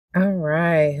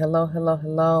right. Hello, hello,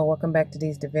 hello. Welcome back to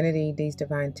D's Divinity, D's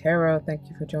Divine Tarot. Thank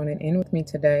you for joining in with me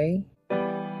today.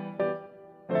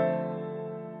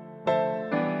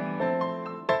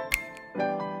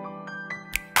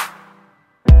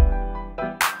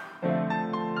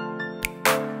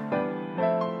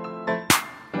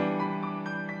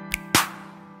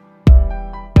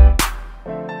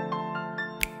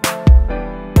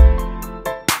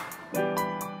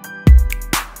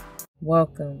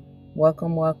 Welcome.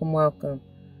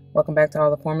 Welcome back to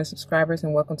all the former subscribers,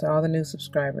 and welcome to all the new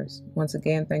subscribers. Once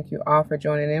again, thank you all for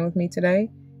joining in with me today.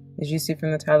 As you see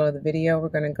from the title of the video, we're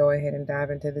going to go ahead and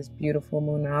dive into this beautiful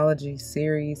Moonology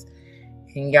series.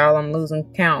 And y'all, I'm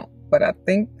losing count, but I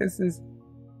think this is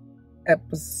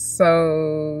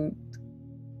episode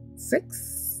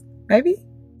 6, maybe?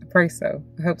 I pray so.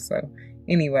 I hope so.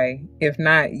 Anyway, if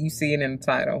not, you see it in the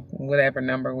title, whatever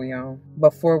number we on.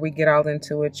 Before we get all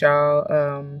into it,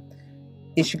 y'all,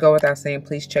 it should go without saying,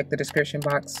 please check the description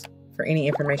box for any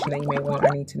information that you may want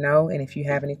or need to know. And if you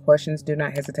have any questions, do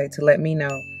not hesitate to let me know.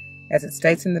 As it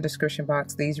states in the description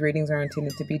box, these readings are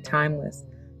intended to be timeless.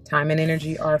 Time and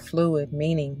energy are fluid,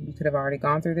 meaning you could have already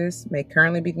gone through this, may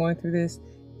currently be going through this,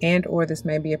 and or this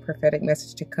may be a prophetic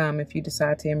message to come if you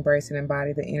decide to embrace and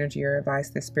embody the energy or advice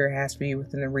that Spirit has for you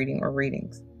within the reading or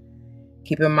readings.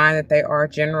 Keep in mind that they are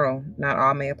general. Not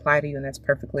all may apply to you, and that's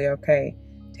perfectly okay.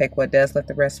 Take what does, let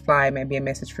the rest fly. It may be a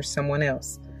message for someone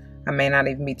else. I may not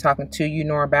even be talking to you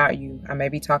nor about you. I may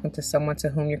be talking to someone to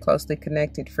whom you're closely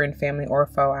connected, friend, family, or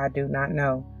foe. I do not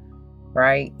know.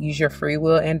 Right? Use your free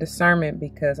will and discernment,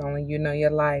 because only you know your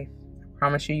life. I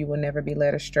promise you, you will never be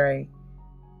led astray.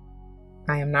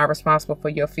 I am not responsible for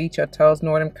your feet, your toes,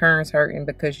 nor them currents hurting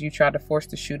because you tried to force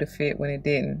the shoe to fit when it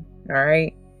didn't. All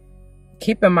right?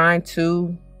 Keep in mind,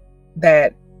 too,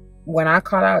 that when I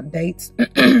call out dates,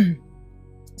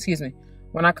 excuse me,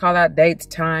 when I call out dates,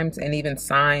 times, and even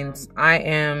signs, I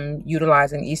am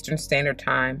utilizing Eastern Standard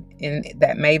Time, and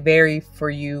that may vary for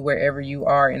you wherever you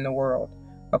are in the world.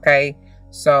 Okay?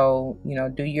 So,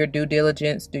 do your due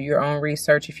diligence, do your own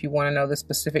research if you want to know the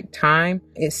specific time.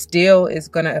 It still is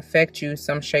going to affect you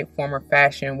some shape, form, or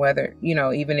fashion, whether,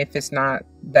 even if it's not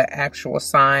the actual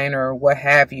sign or what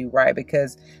have you, right?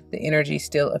 Because the energy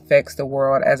still affects the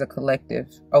world as a collective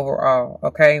overall,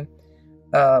 okay?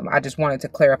 I just wanted to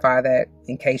clarify that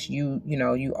in case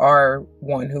you are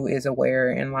one who is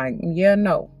aware and like, yeah,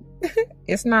 no,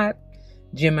 it's not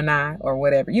Gemini or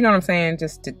whatever. You know what I'm saying?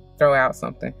 Just to throw out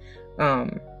something.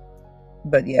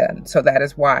 But yeah, so that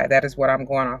is why, that is what I'm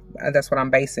going off. That's what I'm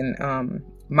basing,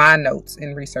 my notes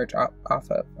and research off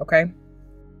of. Okay.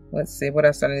 Let's see what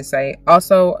else I need to say.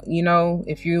 Also,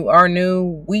 if you are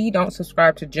new, we don't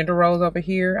subscribe to gender roles over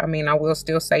here. I mean, I will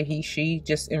still say he, she,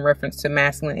 just in reference to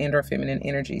masculine and or feminine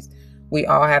energies. We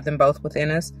all have them both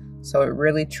within us. So it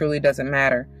really, truly doesn't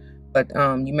matter. But,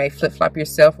 you may flip-flop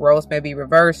yourself. Roles may be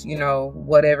reversed,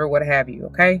 whatever, what have you.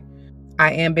 Okay.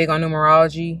 I am big on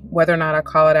numerology, whether or not I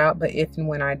call it out, but if and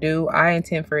when I do, I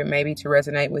intend for it maybe to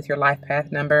resonate with your life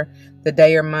path number, the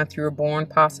day or month you were born,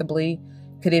 possibly.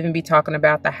 Could even be talking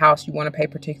about the house you want to pay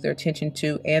particular attention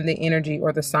to and the energy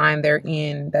or the sign they're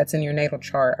in that's in your natal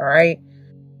chart, all right?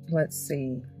 Let's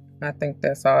see. I think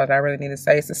that's all that I really need to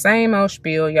say. It's the same old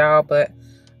spiel, y'all, but,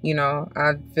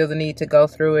 I feel the need to go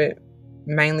through it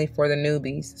mainly for the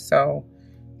newbies. So,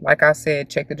 like I said,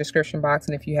 check the description box,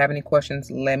 and if you have any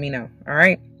questions, let me know. All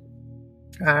right?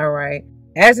 All right.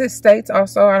 As it states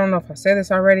also, I don't know if I said this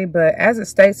already, but as it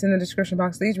states in the description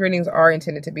box, these readings are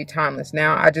intended to be timeless.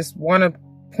 Now, I just want to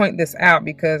point this out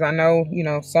because I know,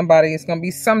 somebody is going to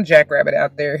be some jackrabbit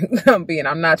out there who's going to be, and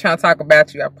I'm not trying to talk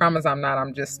about you. I promise I'm not.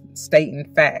 I'm just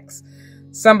stating facts.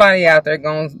 Somebody out there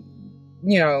going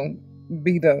to,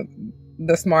 be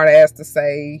the smart ass to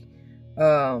say,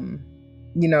 the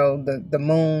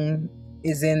moon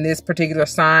is in this particular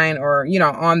sign or,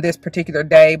 on this particular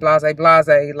day, blase,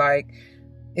 like,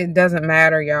 it doesn't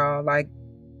matter, y'all. Like,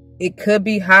 it could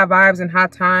be high vibes and high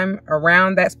time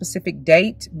around that specific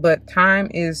date, but time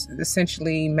is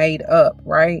essentially made up,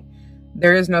 right?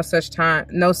 There is no such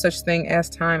thing as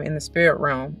time in the spirit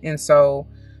realm. And so,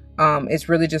 it's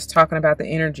really just talking about the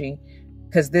energy,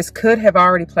 because this could have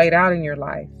already played out in your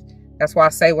life. That's why I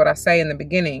say what I say in the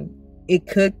beginning. It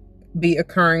could be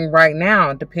occurring right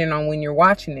now, depending on when you're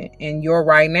watching it. And your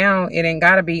right now, it ain't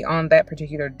got to be on that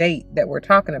particular date that we're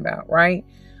talking about, right?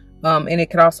 And it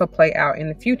could also play out in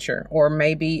the future, or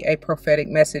maybe a prophetic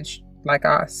message, like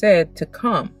I said, to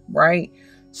come, right?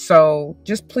 So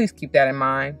just please keep that in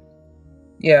mind.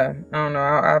 Yeah, I don't know.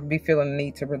 I'll be feeling the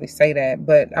need to really say that.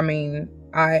 But I mean,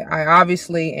 I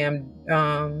obviously am,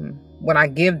 when I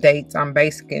give dates, I'm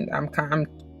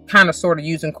kind of sort of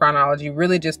using chronology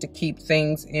really just to keep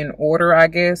things in order, I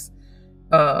guess.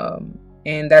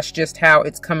 And that's just how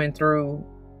it's coming through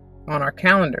on our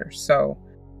calendar. So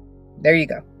there you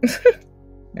go.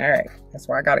 All right. That's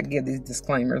why I got to give these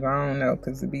disclaimers. I don't know,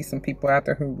 because there'd be some people out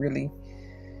there who really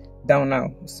don't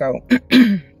know. So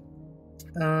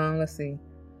let's see.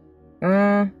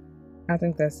 I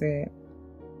think that's it.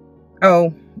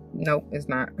 Oh, nope, it's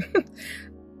not.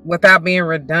 Without being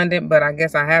redundant, but I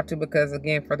guess I have to, because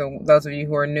again, for those of you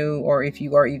who are new, or if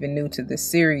you are even new to this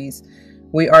series,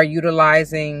 we are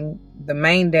utilizing the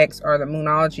main decks are the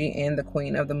Moonology and the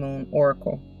Queen of the Moon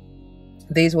Oracle.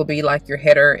 These will be like your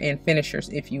header and finishers,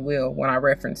 if you will, when I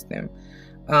reference them.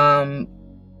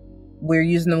 We're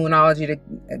using the Moonology to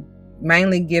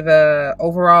mainly give a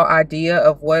overall idea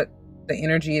of what the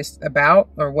energy is about,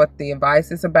 or what the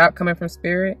advice is about coming from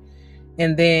Spirit.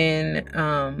 And then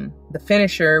the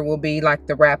finisher will be like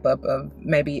the wrap up of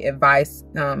maybe advice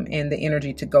and the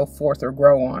energy to go forth or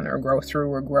grow on or grow through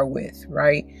or grow with,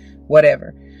 right?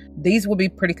 Whatever. These will be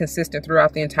pretty consistent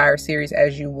throughout the entire series,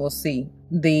 as you will see.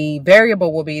 The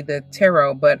variable will be the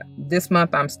tarot, but this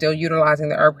month I'm still utilizing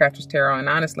the HERBCRAFTE'S tarot. And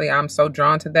honestly, I'm so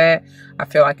drawn to that. I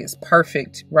feel like it's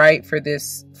perfect, right, for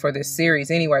this series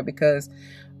anyway, because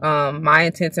my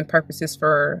intents and purposes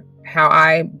for how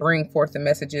I bring forth the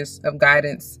messages of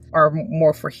guidance are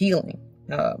more for healing.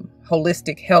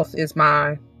 Holistic health is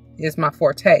my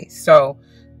forte. So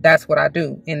that's what I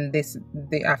do. And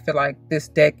I feel like this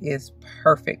deck is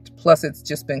perfect. Plus, it's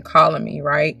just been calling me,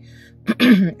 right?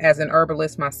 As an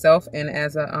herbalist myself, and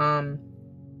as a I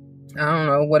don't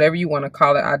know, whatever you want to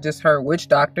call it. I just heard witch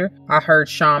doctor. I heard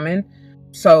shaman.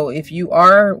 So if you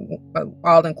are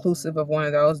all inclusive of one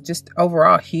of those, just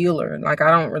overall healer. Like, I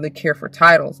don't really care for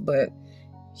titles, but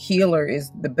healer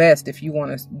is the best if you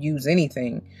want to use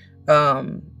anything.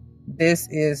 This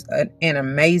is an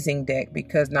amazing deck,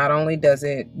 because not only does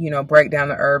it, break down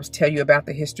the herbs, tell you about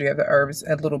the history of the herbs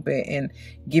a little bit, and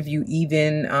give you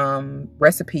even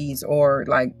recipes or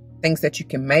like things that you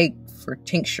can make for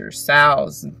tinctures,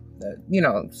 salves,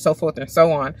 so forth and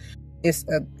so on. It's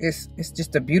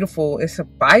just a beautiful, it's a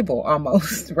Bible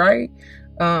almost, right?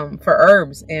 For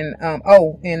herbs. And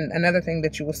and another thing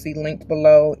that you will see linked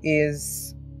below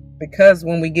is, because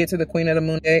when we get to the Queen of the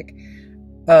Moon deck,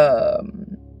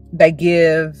 they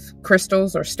give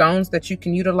crystals or stones that you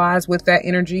can utilize with that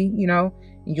energy.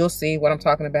 You'll see what I'm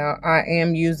talking about. I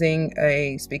am using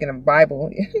speaking of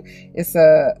Bible, it's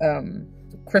a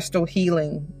crystal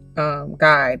healing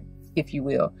guide, if you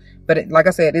will. But like I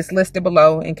said, it's listed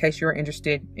below in case you're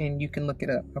interested, and you can look it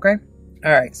up. Okay.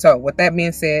 All right. So with that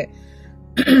being said,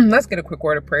 let's get a quick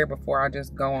word of prayer before I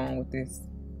just go on with this.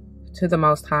 To the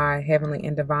Most High, heavenly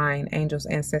and divine angels,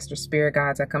 ancestors, spirit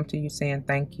guides, I come to you saying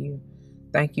thank you.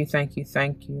 Thank you, thank you,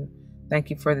 thank you. Thank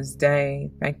you for this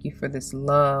day. Thank you for this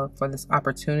love, for this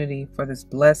opportunity, for this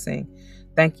blessing.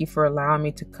 Thank you for allowing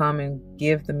me to come and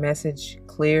give the message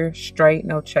clear, straight,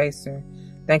 no chaser.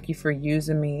 Thank you for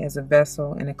using me as a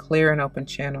vessel in a clear and open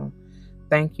channel.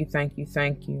 Thank you, thank you,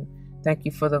 thank you. Thank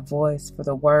you for the voice, for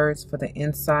the words, for the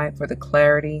insight, for the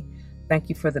clarity. Thank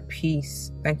you for the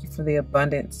peace. Thank you for the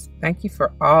abundance. Thank you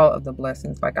for all of the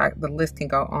blessings. The list can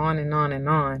go on and on and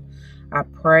on. I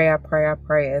pray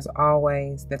as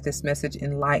always that this message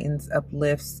enlightens,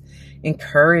 uplifts,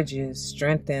 encourages,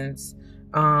 strengthens,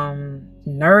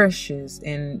 nourishes,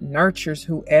 and nurtures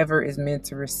whoever is meant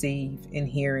to receive and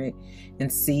hear it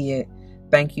and see it.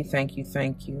 Thank you, thank you,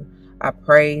 thank you. I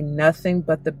pray nothing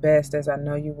but the best, as I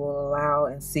know you will allow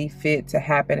and see fit to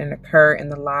happen and occur in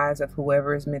the lives of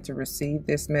whoever is meant to receive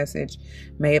this message.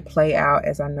 May it play out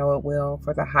as I know it will,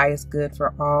 for the highest good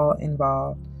for all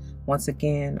involved. Once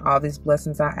again, all these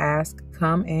blessings I ask,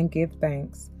 come and give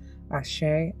thanks.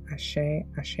 Ashe, ashe,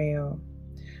 asheo.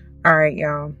 All right,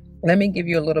 y'all. Let me give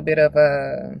you a little bit of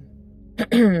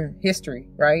history,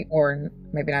 right? Or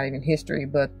maybe not even history,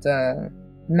 but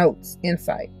notes,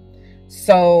 insight.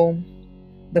 So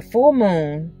the full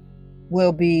moon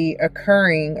will be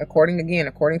occurring, according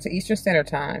to Eastern Standard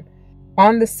Time,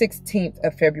 on the 16th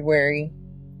of February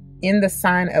in the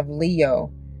sign of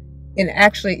Leo. And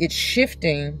actually it's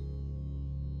shifting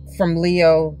from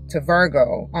Leo to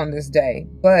Virgo on this day,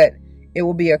 but it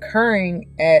will be occurring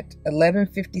at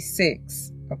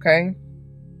 11:56, okay?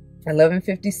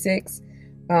 11:56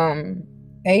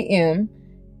 a.m.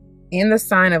 in the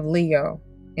sign of Leo.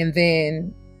 And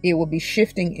then it will be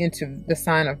shifting into the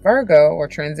sign of Virgo, or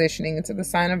transitioning into the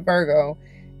sign of Virgo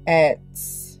at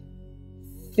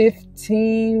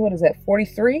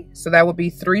 43. So that would be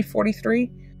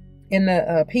 3:43 in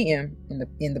the PM,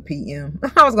 in the PM.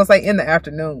 I was going to say in the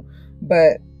afternoon,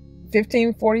 but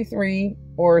 15:43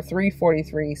 or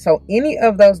 343. So any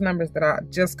of those numbers that I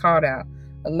just called out,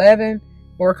 11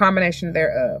 or a combination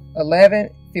thereof, 11,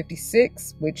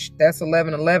 56, which that's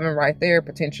 1111 right there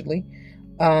potentially.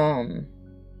 And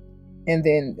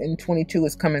then in 22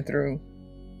 is coming through.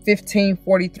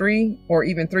 1543 or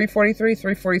even 343.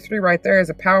 343 right there is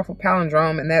a powerful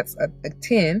palindrome, and that's a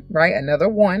 10, right? Another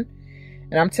 1.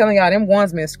 And I'm telling y'all, them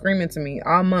ones been screaming to me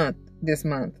all month this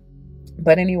month.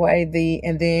 But anyway,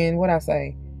 and then what I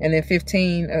say? And then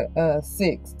 15,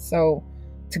 6. So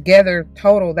together,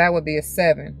 total, that would be a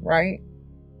 7, right?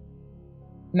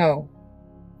 No.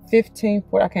 15,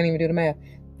 I can't even do the math.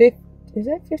 Is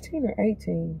that 15 or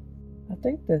 18? I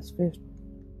think that's 15.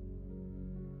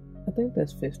 I think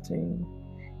that's 15.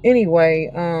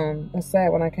 Anyway, it's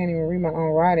sad when I can't even read my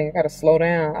own writing. I gotta slow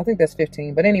down. I think that's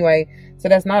 15. But anyway, so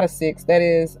that's not a 6. That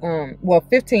is, well,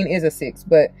 15 is a 6,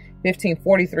 but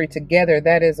 1543 together,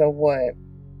 that is a what?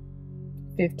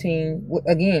 15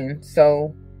 again.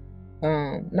 So,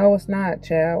 no, it's not,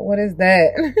 child. What is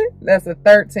that? That's a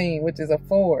 13, which is a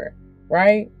 4,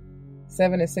 right?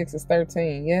 7 and 6 is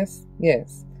 13. Yes,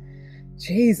 yes.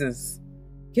 Jesus.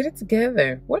 Get it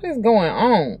together. What is going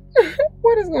on?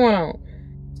 What is going on?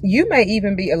 You may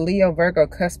even be a Leo, Virgo,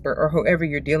 cusper, or whoever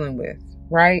you're dealing with,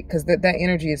 right? Because that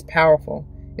energy is powerful.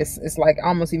 It's like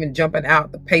almost even jumping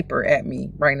out the paper at me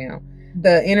right now.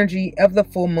 The energy of the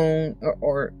full moon,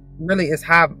 or really is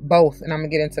high both. And I'm going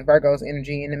to get into Virgo's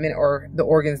energy in a minute, or the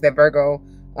organs that Virgo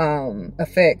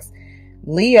affects.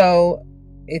 Leo,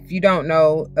 if you don't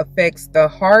know, affects the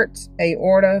heart,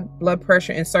 aorta, blood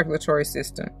pressure, and circulatory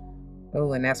system.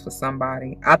 Oh, and that's for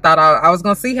somebody. I thought I was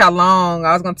going to see how long.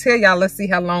 I was going to tell y'all, let's see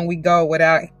how long we go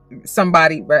without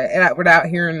somebody, without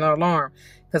hearing the alarm.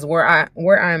 Because where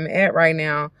I'm at right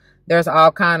now, there's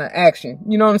all kind of action.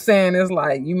 You know what I'm saying? It's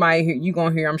like you're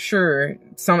going to hear, I'm sure,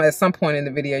 at some point in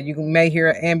the video, you may hear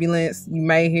an ambulance. You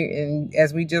may hear, and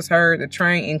as we just heard, the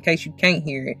train, in case you can't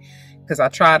hear it. Because I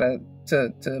try to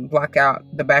block out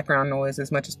the background noise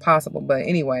as much as possible. But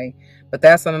anyway, but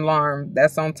that's an alarm.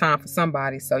 That's on time for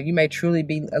somebody. So you may truly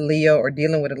be a Leo or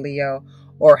dealing with a Leo,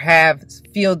 or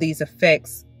feel these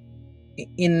effects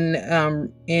in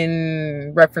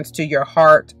reference to your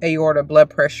heart, aorta, blood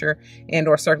pressure, and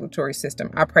or circulatory system.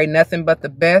 I pray nothing but the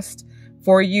best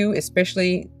for you,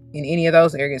 especially in any of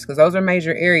those areas, because those are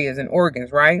major areas and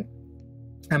organs, right?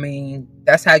 I mean,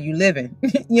 that's how you living.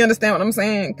 You understand what I'm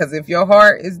saying? Because if your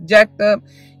heart is jacked up,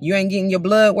 you ain't getting your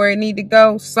blood where it need to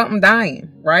go, something dying,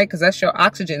 right? Because that's your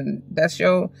oxygen. That's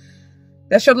your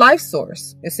life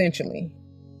source, essentially.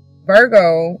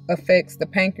 Virgo affects the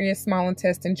pancreas, small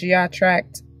intestine, GI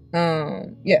tract.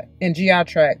 And GI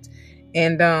tract.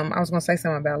 And I was gonna say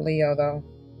something about Leo though.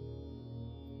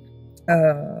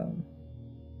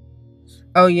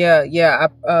 Oh yeah.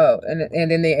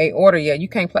 And then the aorta, yeah, you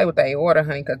can't play with the aorta,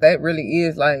 honey, because that really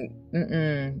is like,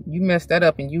 you messed that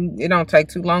up, and it don't take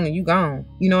too long, and you gone.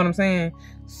 You know what I'm saying?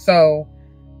 So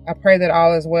I pray that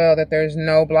all is well, that there's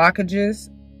no blockages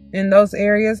in those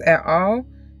areas at all,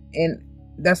 and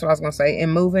that's what I was gonna say.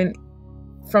 And moving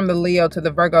from the Leo to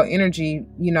the Virgo energy,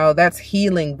 that's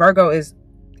healing. Virgo is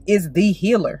the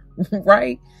healer,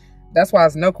 right? That's why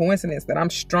it's no coincidence that I'm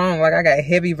strong. Like I got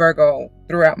heavy Virgo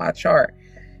throughout my chart.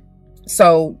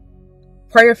 So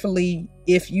prayerfully,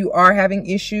 if you are having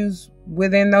issues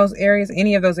within those areas,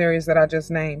 any of those areas that I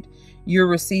just named, you're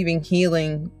receiving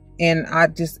healing. And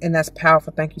that's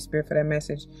powerful. Thank you, Spirit, for that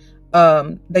message.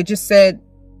 They just said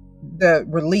the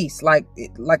release, like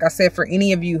I said, for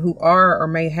any of you who are or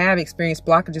may have experienced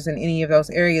blockages in any of those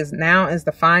areas, now is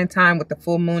the fine time with the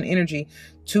full moon energy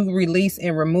to release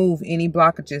and remove any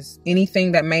blockages,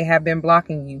 anything that may have been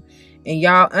blocking you. And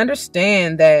y'all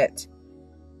understand that,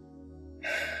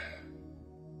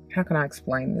 how can I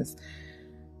explain this?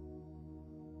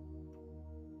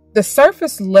 The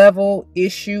surface level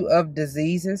issue of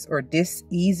diseases or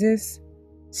diseases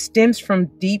stems from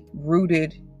deep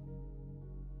rooted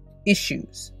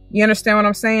issues. You understand what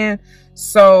I'm saying?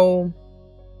 So,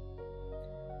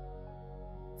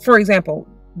 for example,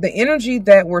 the energy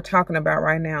that we're talking about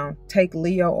right now, take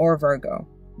Leo or Virgo.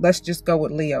 Let's just go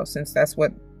with Leo, since that's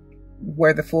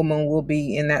where the full moon will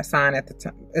be in that sign at the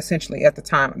time, essentially at the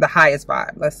time, the highest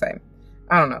vibe, let's say.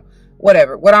 I don't know,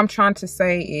 whatever. What I'm trying to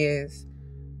say is,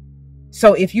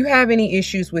 so if you have any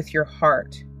issues with your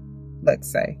heart,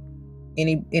 let's say,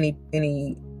 any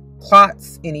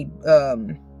clots, any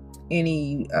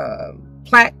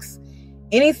plaques,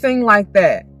 anything like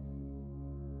that,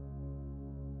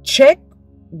 check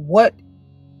what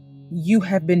you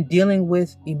have been dealing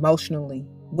with emotionally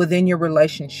within your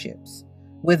relationships,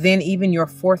 within even your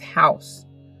fourth house.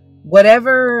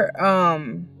 Whatever,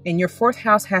 and your fourth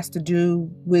house has to do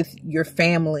with your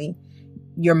family,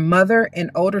 your mother and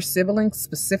older siblings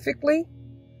specifically,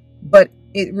 but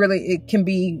it can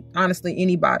be honestly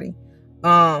anybody.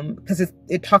 Because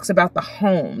it talks about the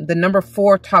home. The number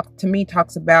 4 talks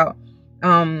about,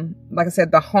 like I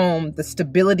said, the home, the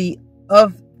stability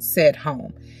of said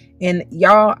home. And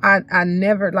y'all, I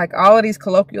never, like, all of these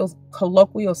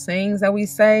colloquial sayings that we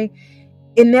say,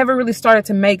 it never really started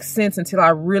to make sense until I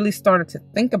really started to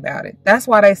think about it. That's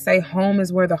why they say home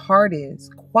is where the heart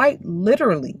is. Quite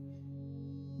literally.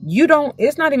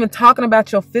 It's not even talking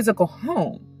about your physical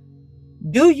home.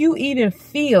 Do you even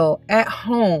feel at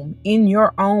home in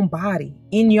your own body,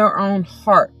 in your own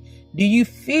heart? Do you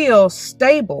feel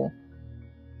stable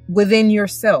within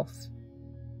yourself?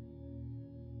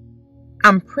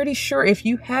 I'm pretty sure if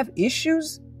you have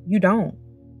issues, you don't.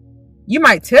 You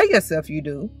might tell yourself you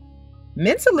do.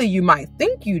 Mentally, you might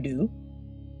think you do.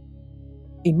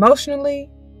 Emotionally,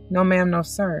 no ma'am, no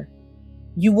sir.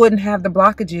 You wouldn't have the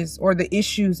blockages or the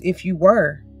issues if you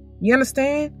were. You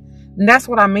understand? And that's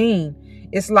what I mean.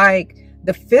 It's like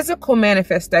the physical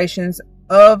manifestations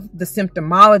of the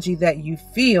symptomology that you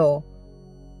feel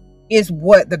is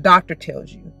what the doctor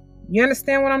tells you. You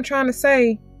understand what I'm trying to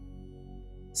say?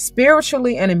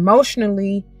 Spiritually and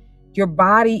emotionally, your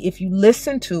body, if you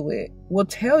listen to it, will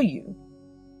tell you.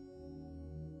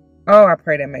 Oh, I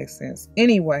pray that makes sense.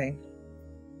 Anyway,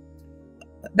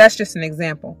 that's just an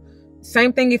example.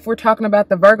 Same thing if we're talking about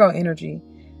the Virgo energy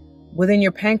within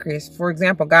your pancreas, for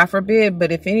example, God forbid.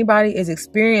 But if anybody is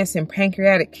experiencing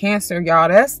pancreatic cancer, y'all,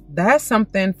 that's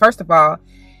something. First of all,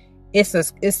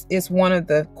 it's one of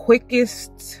the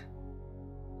quickest,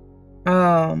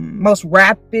 most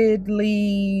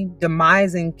rapidly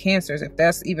demising cancers, if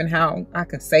that's even how I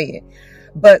can say it.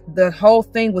 But the whole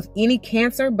thing with any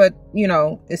cancer, but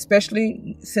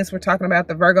especially since we're talking about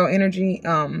the Virgo energy,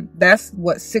 that's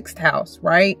what 6th house,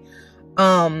 right?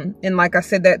 And like I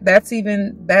said,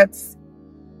 that's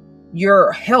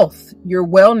your health, your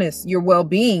wellness, your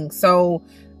well-being. So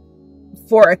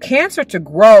for a cancer to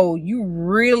grow, you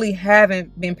really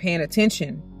haven't been paying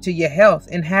attention to your health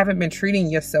and haven't been treating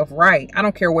yourself right. I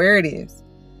don't care where it is,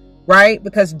 right?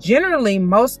 Because generally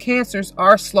most cancers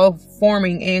are slow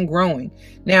forming and growing.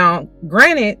 Now,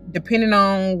 granted, depending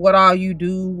on what all you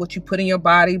do, what you put in your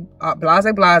body, blase,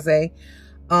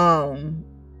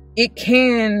 it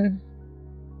can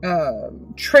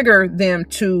trigger them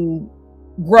to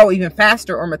grow even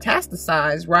faster or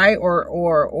metastasize, right?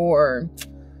 Or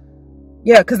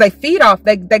yeah, because they feed off,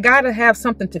 they got to have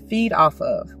something to feed off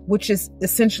of, which is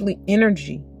essentially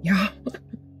energy. Y'all,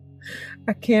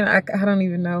 I don't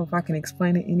even know if I can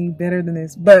explain it any better than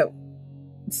this. But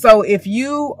so if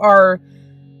you are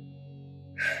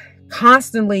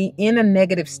constantly in a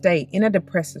negative state, in a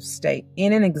depressive state,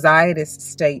 in an anxiety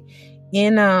state,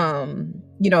 in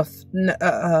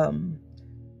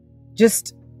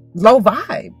just low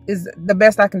vibe is the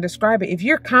best I can describe it. If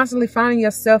you're constantly finding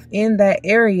yourself in that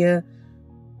area,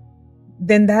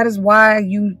 then that is why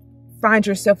you find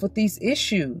yourself with these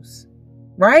issues,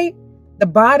 right? The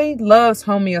body loves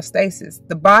homeostasis.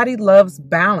 The body loves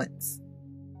balance.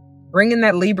 Bring in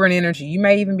that Libran energy. You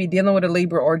may even be dealing with a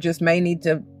Libra, or just may need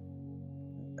to,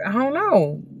 I don't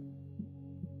know.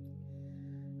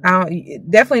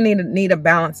 Definitely need a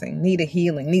balancing, need a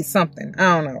healing, need something.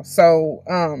 I don't know. So,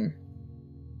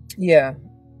 yeah.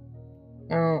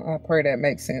 I pray that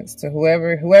makes sense to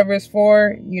whoever it's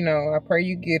for. I pray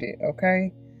you get it.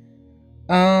 Okay.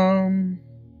 I'm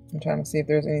trying to see if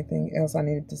there's anything else I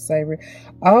needed to say.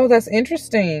 Oh, that's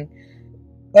interesting.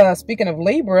 Speaking of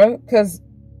Libra, because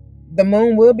the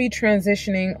moon will be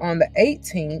transitioning on the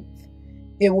 18th.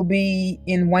 It will be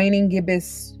in waning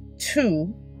gibbous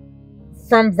 2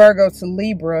 from Virgo to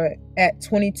Libra at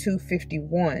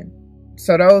 22:51.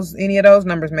 So any of those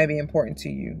numbers may be important to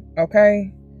you.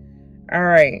 Okay. All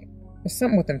right. There's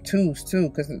something with them 2s too,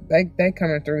 because they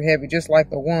coming through heavy, just like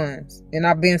the 1s. And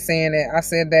I've been saying that. I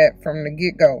said that from the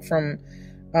get-go, from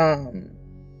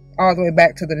all the way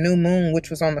back to the new moon, which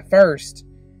was on the 1st.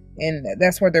 And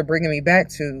that's where they're bringing me back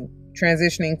to,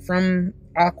 transitioning from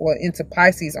Aqua into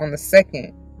Pisces on the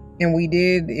 2nd. And we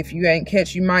did, if you ain't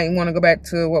catch, you might want to go back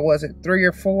to, what was it, 3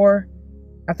 or 4?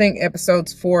 I think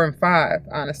episodes 4 and 5,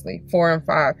 honestly, 4 and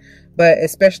 5. But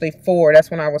especially 4, that's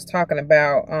when I was talking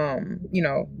about,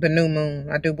 the new moon,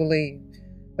 I do believe.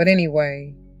 But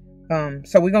anyway,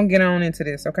 so we're going to get on into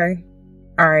this, okay?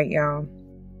 All right, y'all.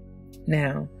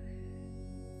 Now,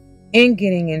 in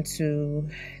getting into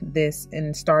this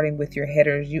and starting with your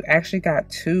headers, you actually got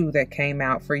 2 that came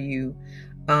out for you.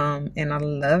 And I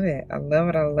love it. I love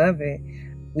it. I love it.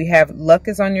 We have luck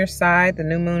is on your side, the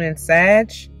new moon in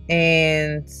Sag,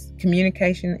 And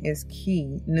communication is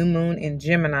key. New moon in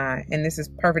Gemini, and this is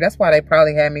perfect. That's why they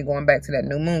probably had me going back to that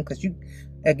new moon, because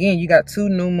you got 2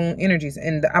 new moon energies,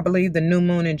 and I believe the new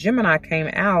moon in Gemini came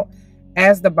out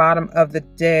as the bottom of the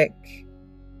deck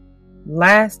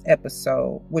last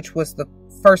episode, which was the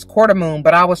first quarter moon.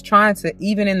 But I was trying to,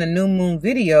 even in the new moon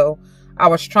video, I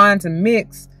was trying to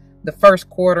mix the first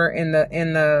quarter and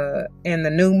the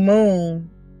new moon.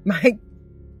 Like,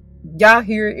 y'all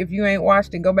hear it. If you ain't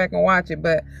watched it, go back and watch it.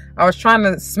 But I was trying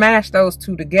to smash those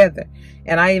 2 together.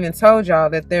 And I even told y'all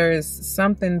that there is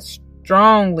something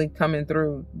strongly coming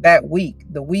through that week,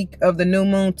 the week of the new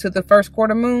moon to the first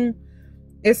quarter moon.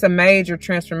 It's a major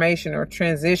transformation or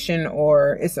transition,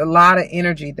 or it's a lot of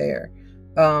energy there.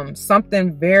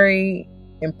 Something very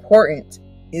important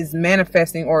is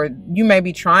manifesting, or you may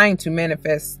be trying to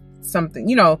manifest something,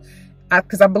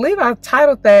 because I believe I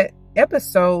titled that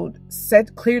episode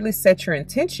clearly set your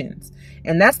intentions,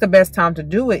 and that's the best time to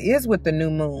do it is with the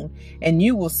new moon. And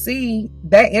you will see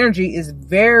that energy is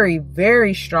very,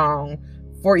 very strong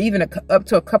for even up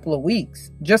to a couple of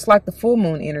weeks, just like the full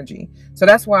moon energy. So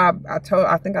that's why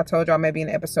I think I told y'all maybe in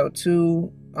episode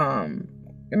 2,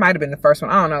 it might have been the first one,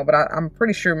 I don't know, but I'm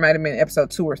pretty sure it might have been episode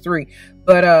 2 or 3.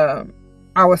 But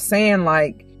I was saying,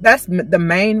 like, that's the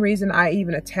main reason I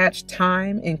even attach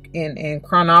time and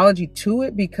chronology to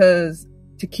it, because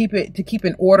to keep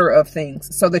an order of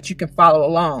things so that you can follow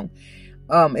along,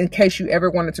 in case you ever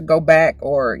wanted to go back,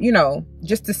 or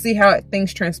just to see how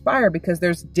things transpire, because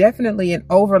there's definitely an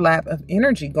overlap of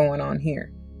energy going on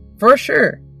here for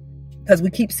sure, because we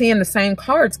keep seeing the same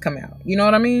cards come out, you know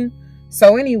what I mean?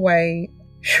 So anyway,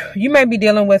 you may be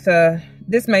dealing with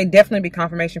this may definitely be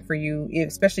confirmation for you,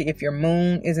 especially if your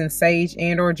moon is in Sage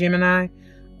and or Gemini.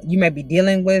 You may be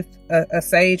dealing with a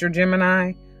Sage or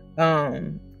Gemini.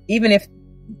 Even if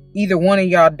either one of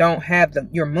y'all don't have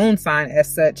your moon sign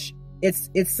as such,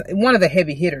 it's one of the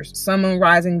heavy hitters. Sun, Moon,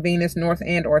 Rising, Venus, North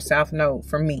and or South Node.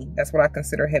 For me, that's what I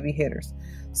consider heavy hitters.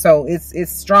 So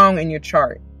it's strong in your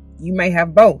chart. You may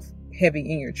have both heavy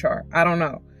in your chart. I don't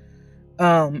know.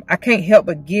 I can't help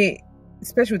but get,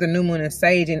 especially with the new moon and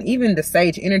Sage, and even the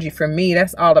Sage energy, for me,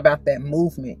 that's all about that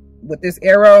movement. With this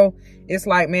arrow, it's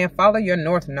like, man, follow your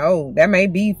North Node. That may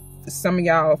be some of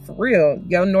y'all for real.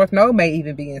 Your North Node may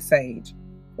even be in Sage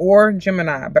or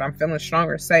Gemini, but I'm feeling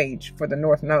stronger Sage for the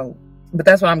North Node. But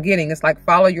that's what I'm getting. It's like,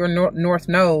 follow your North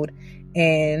Node,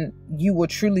 and you will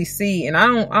truly see. And I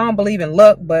don't believe in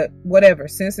luck, but whatever.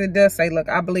 Since it does say luck,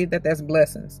 I believe that there's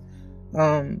blessings.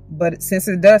 But since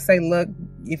it does say luck,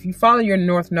 if you follow your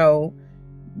North Node,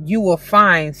 you will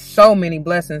find so many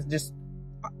blessings just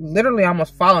literally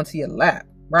almost fall into your lap,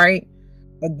 right?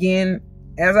 Again,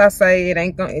 as I say,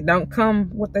 it don't come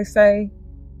what they say.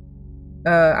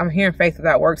 I'm hearing faith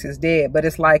without works is dead, but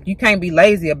it's like, you can't be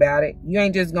lazy about it. You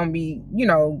ain't just gonna be,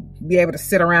 be able to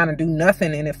sit around and do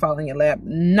nothing and it fall in your lap.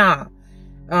 Nah.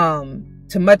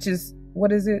 Too much is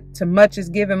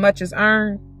given, much is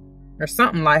earned, or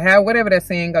something like how, whatever that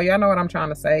saying go. Y'all know what I'm trying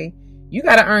to say. You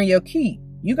got to earn your keep.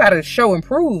 You got to show and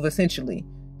prove, essentially,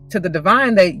 to the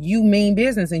divine that you mean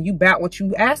business and you bout what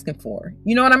you asking for.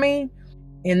 You know what I mean?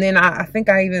 And then I think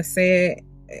I even said,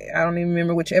 I don't even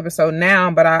remember which episode now,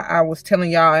 but I was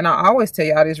telling y'all, and I always tell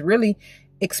y'all this, really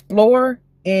explore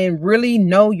and really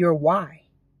know your why.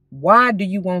 Why do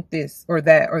you want this or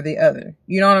that or the other?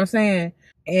 You know what I'm saying?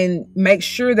 And make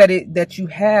sure that you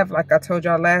have, like I told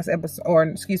y'all last episode, or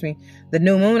excuse me, the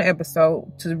new moon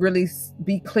episode, to really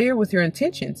be clear with your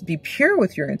intentions, be pure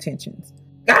with your intentions.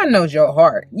 God knows your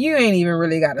heart. You ain't even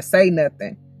really got to say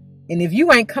nothing. And if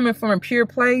you ain't coming from a pure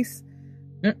place,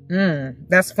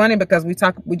 that's funny, because we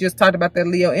just talked about that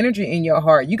Leo energy in your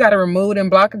heart. You got to remove them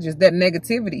blockages, that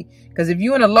negativity. Because if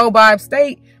you in a low vibe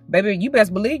state, baby, you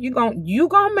best believe you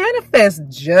gonna manifest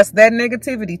just that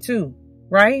negativity too,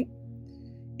 right?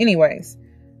 Anyways,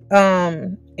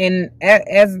 and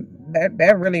as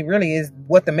that really is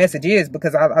what the message is,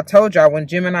 because I told y'all when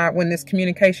this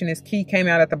communication is key came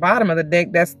out at the bottom of the deck,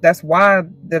 that's why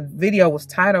the video was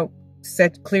titled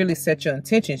clearly set your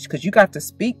intentions, because you got to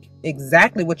speak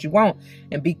exactly what you want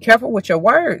and be careful with your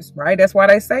words, right? That's why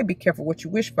they say be careful what you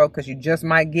wish for, because you just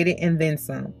might get it and then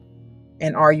some.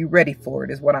 And are you ready for it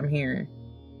is what I'm hearing.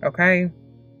 Okay.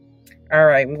 All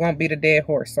right, we won't beat a dead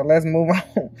horse. So let's move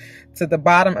on to the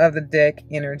bottom of the deck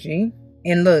energy.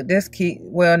 And look,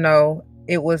 no,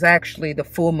 it was actually the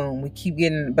full moon. We keep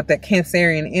getting, but that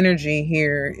Cancerian energy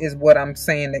here is what I'm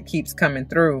saying that keeps coming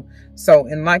through. So,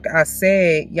 and like I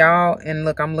said, y'all, and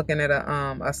look, I'm looking at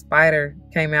a spider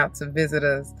came out to visit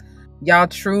us. Y'all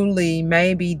truly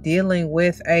may be dealing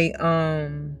with a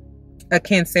a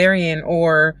Cancerian,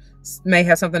 or may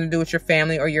have something to do with your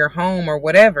family or your home or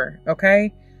whatever.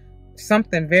 Okay.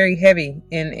 Something very heavy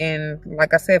in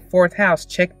like I said, 4th house.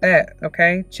 Check that.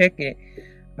 Okay. Check it.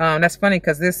 That's funny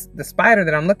because the spider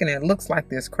that I'm looking at looks like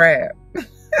this crab.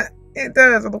 It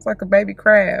does. It looks like a baby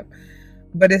crab.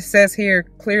 But it says here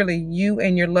clearly, you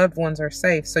and your loved ones are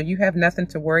safe. So you have nothing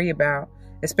to worry about,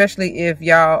 especially if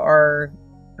y'all are,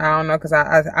 I don't know, because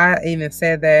I even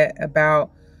said that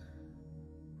about,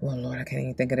 oh Lord, I can't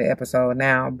even think of the episode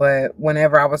now. But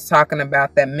whenever I was talking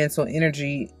about that mental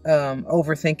energy,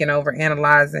 overthinking,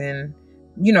 overanalyzing,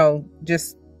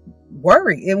 just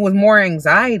worry. It was more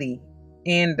anxiety.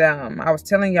 And I was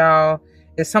telling y'all,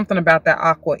 it's something about that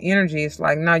aqua energy. It's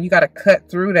like, no, you got to cut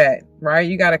through that, right?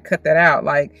 You got to cut that out.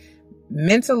 Like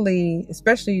mentally,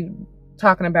 especially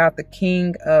talking about the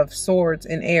King of Swords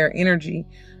and air energy,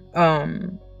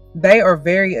 they are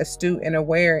very astute and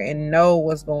aware and know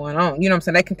what's going on. You know what I'm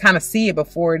saying? They can kind of see it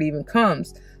before it even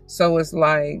comes. So it's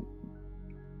like,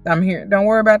 I'm here. Don't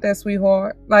worry about that,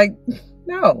 sweetheart. Like,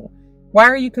 no. Why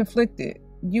are you conflicted?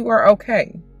 You are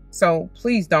okay. So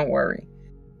please don't worry.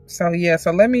 So yeah,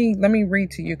 so let me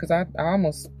read to you, because I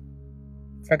almost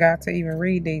forgot to even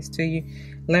read these to you.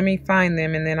 Let me find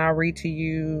them and then I'll read to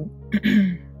you.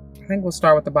 I think we'll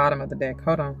start with the bottom of the deck.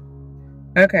 Hold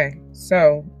on. Okay,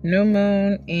 so new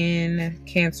moon in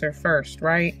Cancer first,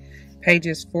 right?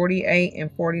 Pages 48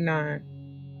 and 49.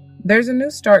 There's a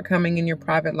new start coming in your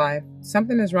private life.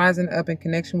 Something is rising up in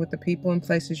connection with the people and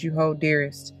places you hold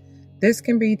dearest. This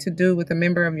can be to do with a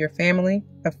member of your family,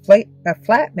 a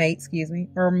flatmate,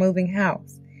 or a moving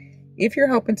house. If you're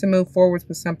hoping to move forwards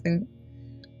with something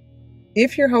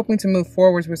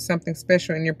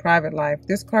special in your private life,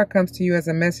 this card comes to you as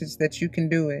a message that you can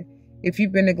do it. If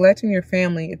you've been neglecting your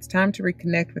family, it's time to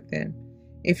reconnect with them.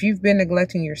 If you've been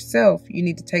neglecting yourself, you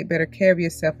need to take better care of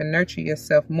yourself and nurture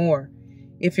yourself more.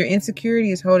 If your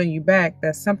insecurity is holding you back,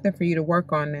 that's something for you to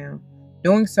work on now.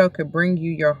 Doing so could bring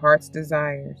you your heart's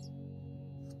desires.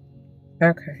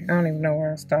 Okay, I don't even know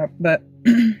where I stopped, but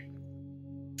I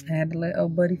had to let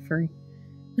old buddy free.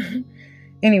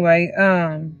 Anyway,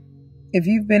 if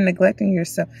you've been neglecting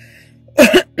yourself,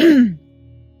 you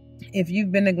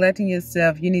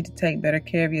need to take better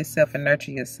care of yourself and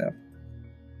nurture yourself.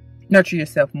 Nurture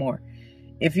yourself more.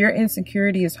 If your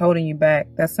insecurity is holding you back,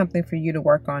 that's something for you to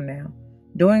work on now.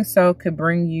 Doing so could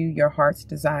bring you your heart's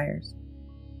desires.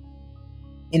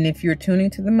 And if you're tuning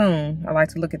to the moon, I like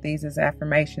to look at these as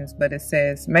affirmations, but it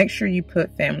says, make sure you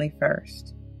put family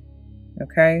first.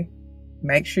 Okay?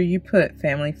 Make sure you put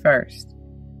family first.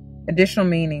 Additional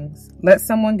meanings. Let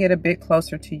someone get a bit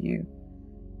closer to you.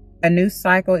 A new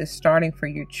cycle is starting for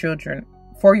your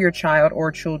child or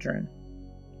children.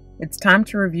 It's time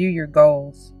to review your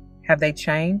goals. Have they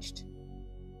changed?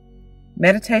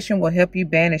 Meditation will help you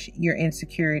banish your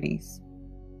insecurities.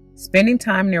 Spending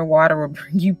time near water will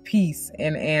bring you peace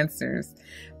and answers.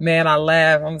 Man, I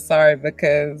laugh. I'm sorry,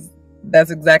 because that's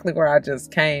exactly where I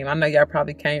just came. I know y'all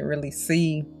probably can't really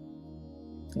see.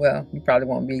 Well, you probably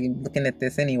won't be looking at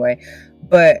this anyway.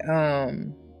 But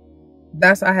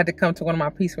that's why I had to come to one of my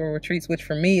peaceful retreats, which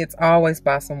for me, it's always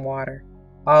by some water.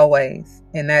 Always.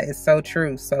 And that is so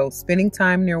true. So spending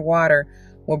time near water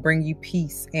will bring you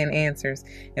peace and answers.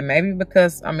 And maybe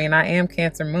because, I am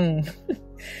Cancer moon.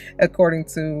 According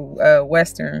to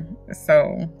Western.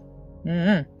 So,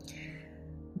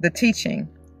 The teaching.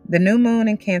 The new moon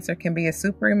in Cancer can be a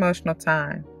super emotional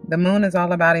time. The moon is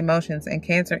all about emotions, and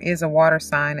Cancer is a water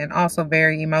sign and also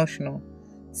very emotional.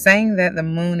 Saying that the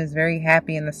moon is very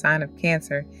happy in the sign of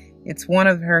Cancer, it's one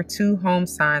of her 2 home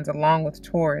signs along with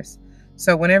Taurus.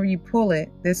 So whenever you pull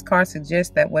it, this card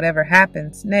suggests that whatever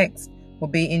happens next will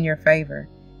be in your favor.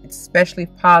 It's especially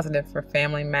positive for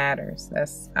family matters.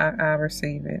 I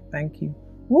receive it. Thank you.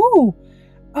 Woo!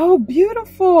 Oh,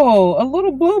 beautiful. A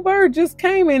little bluebird just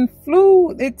came and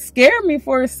flew. It scared me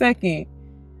for a second.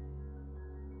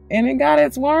 And it got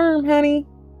its worm, honey.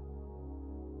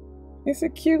 It's a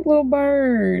cute little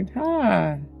bird.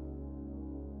 Hi.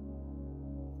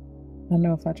 I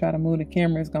know if I try to move the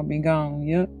camera, it's going to be gone.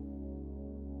 Yep.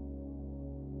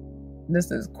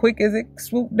 Just as quick as it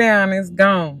swooped down, it's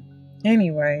gone.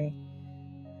 Anyway.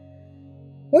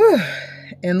 Whew.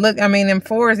 And look, them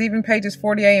 4s, even pages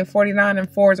 48 and 49, and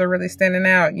 4s are really standing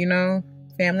out,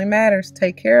 Family matters.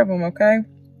 Take care of them, okay?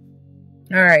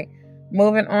 All right.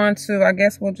 Moving on to, I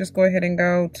guess we'll just go ahead and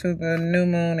go to the new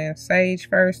moon in Sage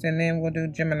first, and then we'll do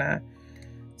Gemini.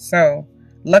 So,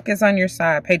 luck is on your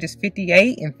side. Pages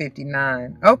 58 and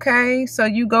 59. Okay, so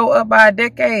you go up by a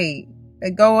decade.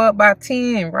 They go up by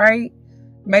 10, right?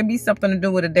 Maybe something to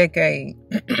do with a decade.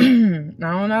 I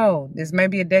don't know. This may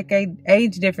be a decade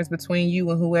age difference between you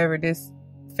and whoever this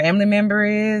family member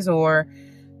is, or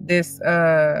this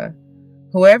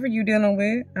whoever you're dealing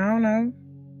with. I don't know.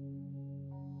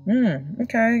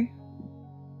 Okay.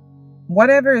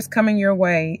 Whatever is coming your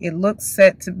way, it looks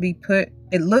set to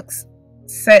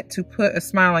put a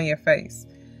smile on your face.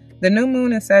 The new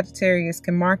moon in Sagittarius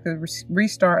can mark the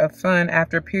restart of fun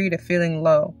after a period of feeling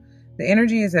low. The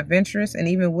energy is adventurous and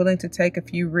even willing to take a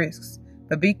few risks,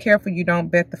 but be careful you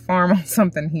don't bet the farm on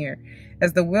something here,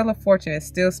 as the wheel of fortune is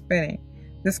still spinning.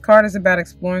 This card is about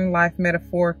exploring life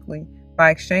metaphorically by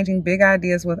exchanging big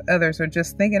ideas with others or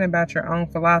just thinking about your own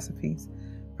philosophies.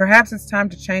 Perhaps it's time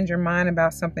to change your mind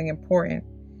about something important.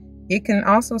 It can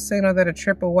also signal that a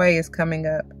trip away is coming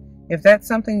up, if that's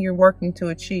something you're working to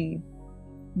achieve.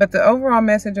 But the overall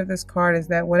message of this card is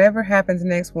that whatever happens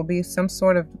next will be some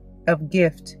sort of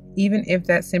gift, even if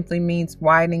that simply means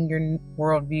widening your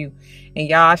worldview. And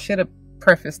y'all, I should have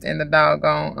prefaced in the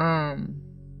doggone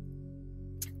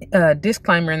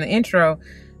disclaimer in the intro,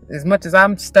 as much as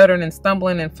I'm stuttering and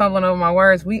stumbling and fumbling over my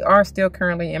words, we are still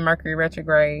currently in Mercury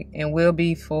retrograde and will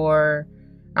be for,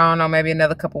 I don't know, maybe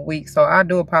another couple weeks. So I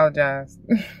do apologize.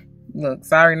 Look,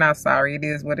 sorry, not sorry. It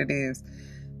is what it is.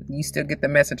 You still get the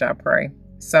message, I pray.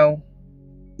 So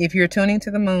if you're tuning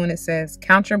to the moon, it says,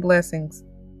 count your blessings,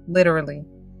 literally.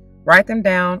 Write them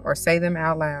down or say them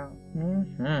out loud.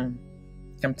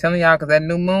 I'm telling y'all, because that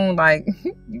new moon, like,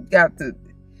 you got to...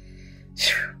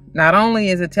 Not only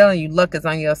is it telling you luck is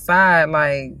on your side,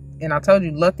 like, and I told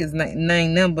you luck is ain't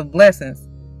nothing but blessings.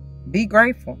 Be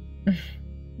grateful.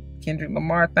 Kendrick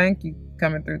Lamar, thank you,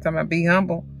 coming through, talking about be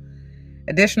humble.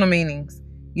 Additional meanings.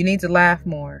 You need to laugh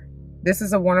more. This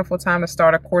is a wonderful time to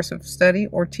start a course of study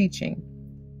or teaching.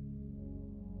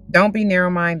 Don't be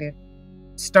narrow-minded.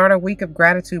 Start a week of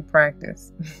gratitude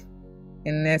practice.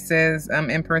 And it says,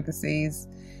 in parentheses,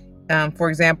 for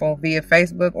example, via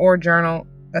Facebook or a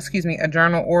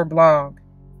journal or blog.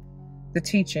 The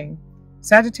teaching.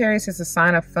 Sagittarius is a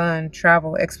sign of fun,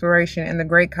 travel, exploration, and the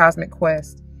great cosmic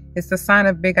quest. It's the sign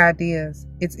of big ideas.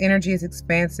 Its energy is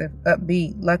expansive,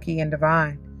 upbeat, lucky, and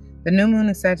divine. The new moon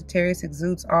in Sagittarius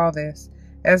exudes all this,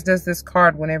 as does this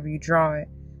card whenever you draw it.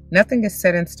 Nothing is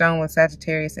set in stone with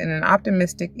Sagittarius, and an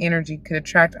optimistic energy could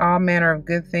attract all manner of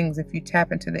good things if you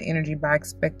tap into the energy by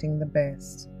expecting the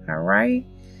best. All right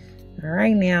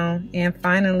now. And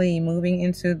finally, moving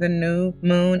into the new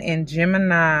moon in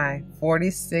Gemini,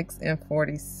 46 and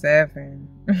 47.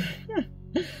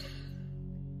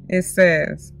 It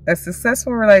says, a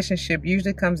successful relationship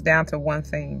usually comes down to one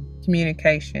thing,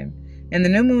 communication. And the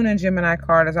new moon in Gemini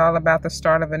card is all about the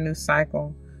start of a new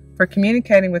cycle for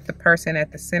communicating with the person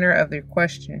at the center of your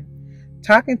question.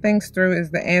 Talking things through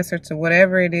is the answer to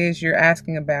whatever it is you're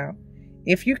asking about.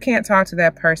 If you can't talk to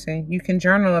that person, you can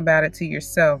journal about it to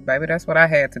yourself, baby. That's what I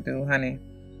had to do, honey.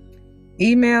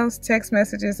 Emails, text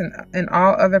messages, and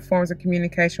all other forms of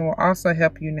communication will also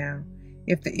help you now.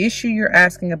 If the issue you're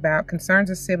asking about concerns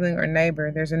a sibling or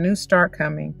neighbor, there's a new start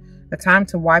coming, a time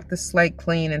to wipe the slate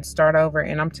clean and start over.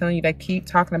 And I'm telling you, they keep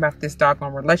talking about this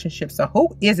doggone relationship. So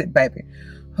who is it, baby?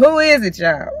 Who is it,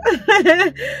 y'all?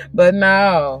 But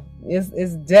no,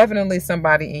 it's definitely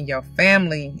somebody in your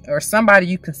family or somebody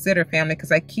you consider family, because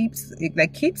they keep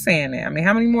saying that. I mean,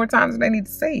 how many more times do they need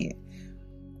to say it?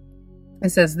 It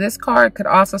says this card could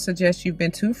also suggest you've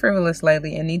been too frivolous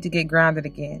lately and need to get grounded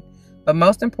again. But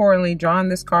most importantly, drawing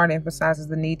this card emphasizes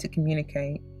the need to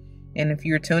communicate. And if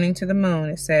you're tuning to the moon,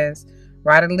 it says,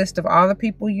 write a list of all the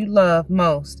people you love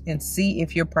most and see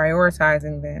if you're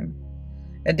prioritizing them.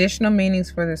 Additional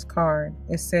meanings for this card.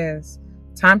 It says,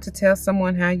 time to tell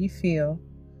someone how you feel.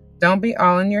 Don't be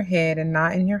all in your head and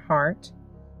not in your heart.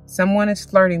 Someone is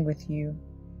flirting with you.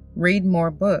 Read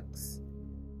more books.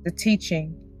 The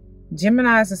teaching.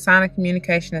 Gemini is a sign of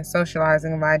communication and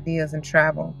socializing of ideas and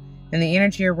travel. And the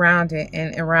energy around it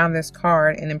and around this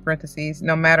card, and in parentheses,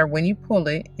 no matter when you pull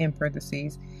it, in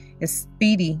parentheses, is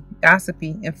speedy,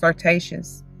 gossipy, and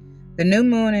flirtatious. The new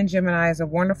moon in Gemini is a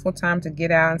wonderful time to get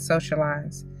out and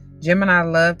socialize. Gemini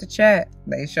love to chat.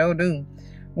 They sure do.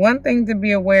 One thing to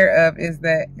be aware of is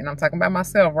that, and I'm talking about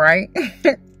myself, right?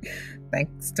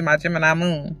 Thanks to my Gemini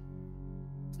moon.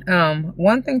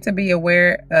 One thing to be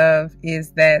aware of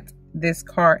is that this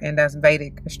card, and that's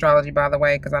Vedic astrology, by the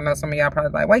way, because I know some of y'all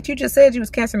probably like, wait, you just said you was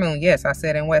Cancer moon. Yes, I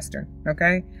said in Western.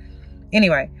 Okay.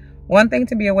 Anyway, one thing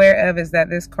to be aware of is that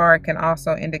this card can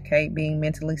also indicate being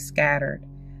mentally scattered.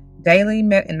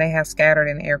 And they have scattered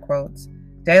in air quotes.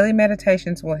 Daily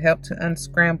meditations will help to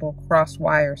unscramble crossed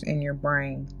wires in your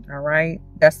brain. All right.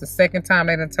 That's the second time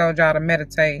they done told y'all to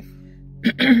meditate.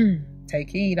 Take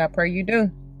heed. I pray you do.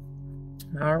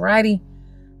 Alrighty.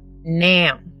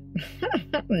 Now,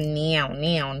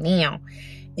 now.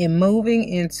 And moving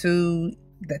into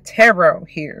the tarot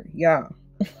here, y'all.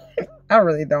 I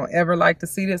really don't ever like to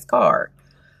see this card.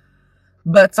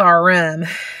 But I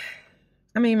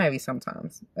mean, maybe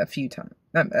sometimes, a few times,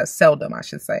 seldom, I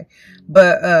should say.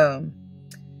 But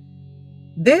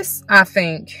this, I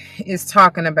think, is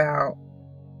talking about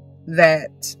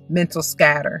that mental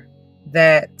scatter,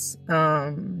 that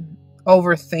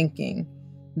overthinking,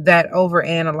 that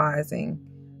overanalyzing,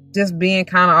 just being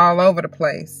kind of all over the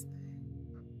place.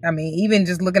 I mean, even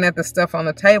just looking at the stuff on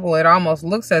the table, it almost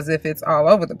looks as if it's all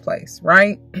over the place,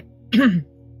 right?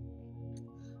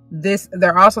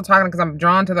 They're also talking, because I'm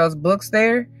drawn to those books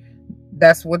there.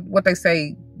 That's what they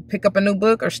say. Pick up a new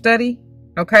book or study.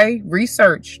 Okay.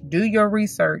 Research. Do your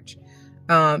research.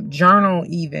 Journal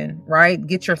even, right?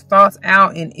 Get your thoughts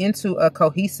out and into a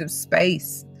cohesive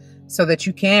space so that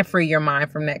you can free your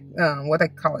mind from that, what they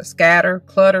call it, scatter,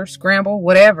 clutter, scramble,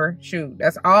 whatever. Shoot,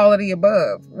 that's all of the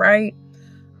above, right?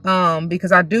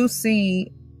 Because I do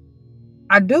see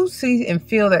and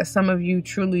feel that some of you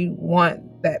truly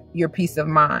want that, your peace of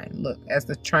mind. Look, as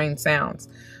the train sounds.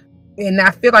 And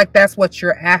I feel like that's what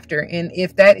you're after. And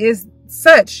if that is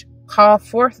such, call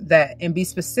forth that and be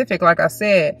specific. Like I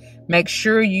said, make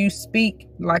sure you speak.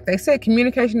 Like they said,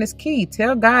 communication is key.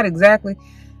 Tell God exactly.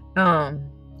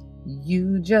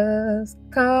 You just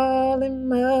call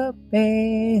him up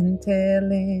and tell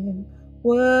him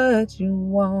what you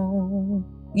want.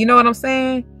 You know what I'm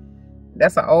saying?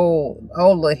 That's an old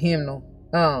little hymnal.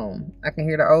 I can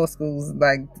hear the old schools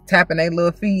like tapping their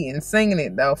little feet and singing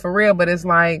it though, for real. But it's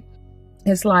like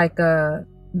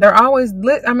they're always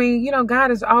lit. I mean, you know, God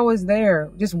is always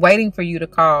there, just waiting for you to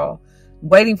call,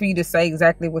 waiting for you to say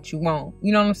exactly what you want.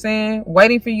 You know what I'm saying?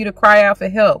 Waiting for you to cry out for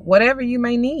help, whatever you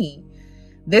may need.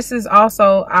 This is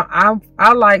also,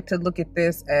 I like to look at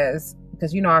this as,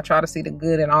 because, you know, I try to see the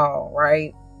good in all,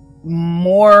 right?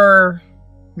 More,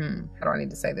 how do I need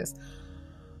to say this?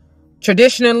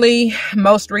 Traditionally,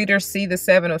 most readers see the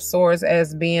Seven of Swords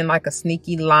as being like a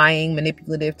sneaky, lying,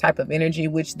 manipulative type of energy,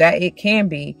 which that it can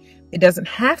be. It doesn't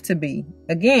have to be.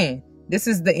 Again, this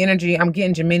is the energy. I'm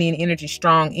getting Geminian energy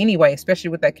strong anyway,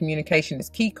 especially with that communication is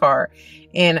key card.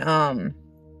 And,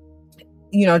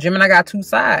 you know, Gemini got two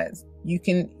sides. You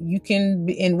can,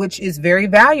 in which is very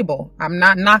valuable. I'm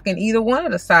not knocking either one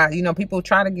of the sides. You know, people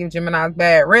try to give Geminis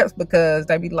bad reps because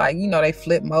they be like, you know, they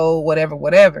flip mode,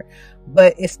 whatever.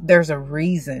 But there's a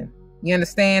reason. You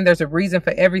understand? There's a reason for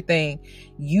everything.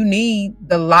 You need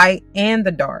the light and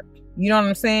the dark. You know what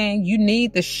I'm saying? You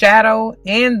need the shadow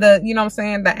and the, you know what I'm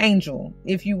saying, the angel,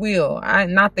 if you will.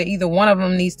 Not that either one of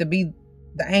them needs to be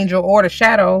the angel or the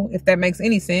shadow, if that makes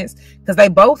any sense, because they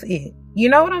both it. You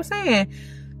know what I'm saying?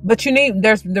 But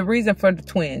there's the reason for the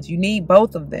twins. You need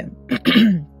both of them.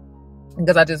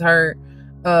 Because I just heard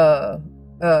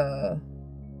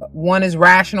one is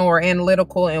rational or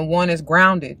analytical and one is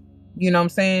grounded. You know what I'm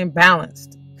saying?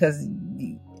 Balanced. Because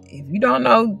if you don't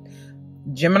know,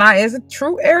 Gemini is a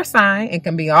true air sign and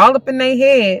can be all up in their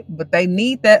head, but they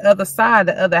need that other side,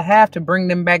 the other half, to bring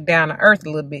them back down to earth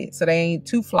a little bit so they ain't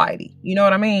too flighty. You know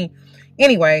what I mean?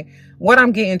 Anyway, what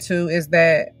I'm getting to is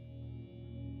that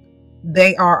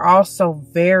they are also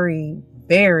very,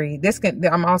 very,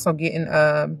 I'm also getting,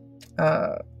 it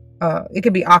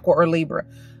could be Aqua or Libra,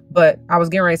 but I was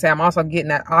getting ready to say, I'm also getting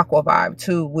that Aqua vibe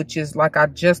too, which is like I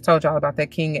just told y'all about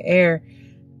that King of Air,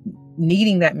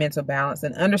 needing that mental balance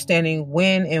and understanding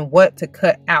when and what to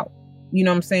cut out. You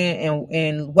know what I'm saying?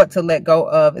 And what to let go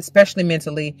of, especially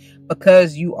mentally,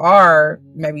 because you are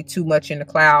maybe too much in the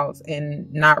clouds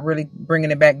and not really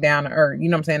bringing it back down to earth. You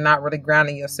know what I'm saying? Not really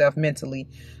grounding yourself mentally.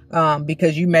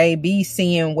 Because you may be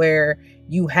seeing where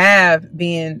you have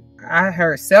been, I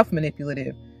heard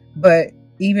self-manipulative, but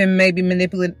even maybe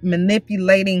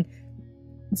manipulating,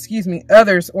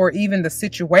 others or even the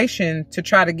situation to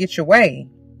try to get your way,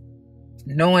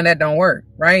 knowing that don't work,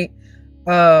 right?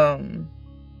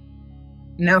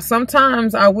 Now,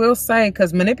 sometimes I will say,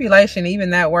 because manipulation, even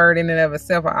that word in and of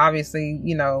itself, obviously,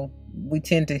 you know, we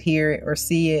tend to hear it or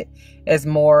see it as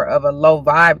more of a low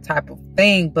vibe type of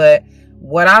thing. But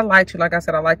what I like to, like I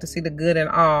said, I like to see the good in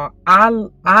all.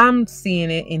 I'm seeing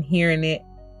it and hearing it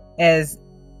as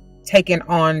taking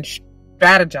on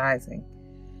strategizing,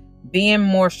 being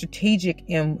more strategic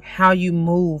in how you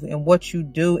move and what you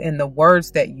do and the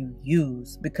words that you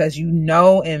use, because you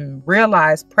know and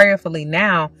realize prayerfully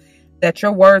now that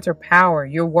your words are power.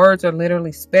 Your words are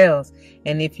literally spells.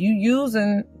 And if you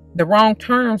using the wrong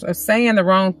terms or saying the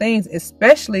wrong things,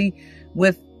 especially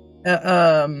with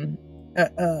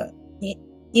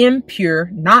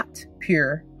impure, not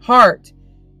pure heart,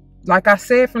 like I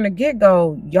said from the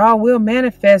get-go, y'all will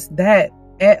manifest that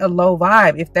at a low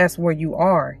vibe if that's where you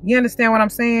are. You understand what I'm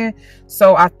saying?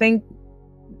 So I think,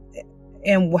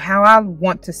 and how I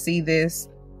want to see this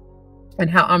and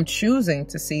how I'm choosing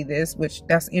to see this, which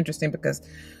that's interesting, because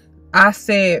I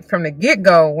said from the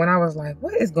get-go, when I was like,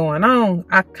 what is going on?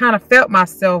 I kind of felt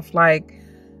myself like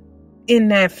in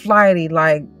that flighty,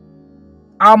 like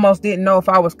I almost didn't know if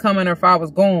I was coming or if I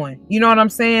was going. You know what I'm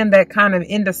saying? That kind of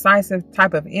indecisive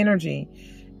type of energy.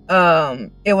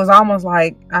 It was almost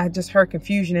like I just heard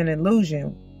confusion and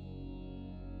illusion.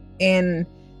 And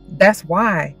that's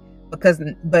why.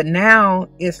 But now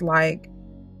it's like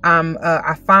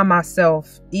I find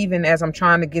myself, even as I'm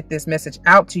trying to get this message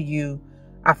out to you,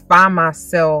 I find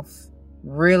myself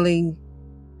really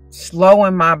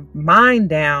slowing my mind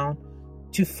down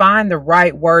to find the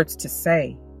right words to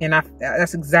say. And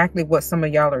that's exactly what some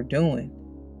of y'all are doing.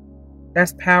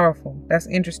 That's powerful. That's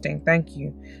interesting. Thank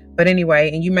you. But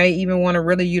anyway, and you may even want to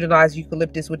really utilize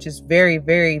eucalyptus, which is very,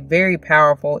 very, very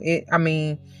powerful. I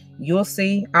mean, you'll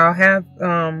see. I'll have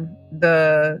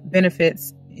the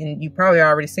benefits, and you probably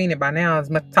already seen it by now, as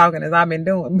much talking as I've been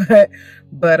doing.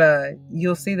 But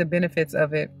you'll see the benefits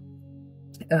of it.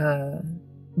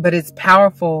 But it's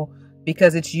powerful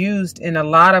because it's used in a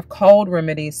lot of cold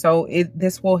remedies. So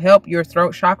this will help your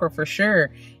throat chakra for sure.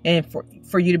 And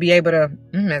for you to be able to,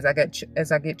 as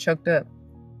I get choked up,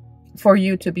 for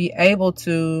you to be able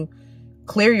to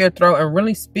clear your throat and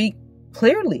really speak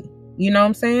clearly. You know what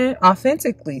I'm saying?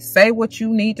 Authentically say what you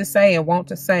need to say and want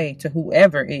to say to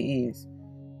whoever it is.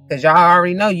 Because y'all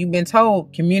already know, you've been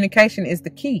told communication is the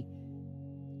key.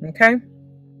 Okay.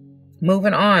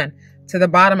 Moving on to the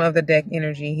bottom of the deck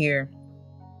energy here.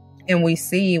 And we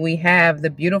have the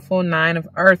beautiful Nine of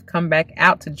Earth come back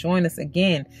out to join us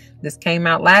again. This came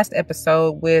out last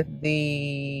episode with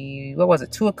the, what was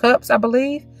it, Two of Cups, I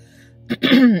believe.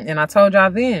 And I told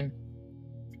y'all then,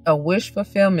 a wish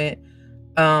fulfillment,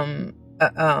 a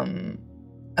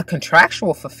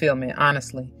contractual fulfillment,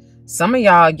 honestly. Some of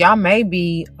y'all may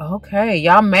be, okay,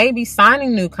 y'all may be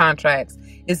signing new contracts.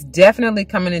 It's definitely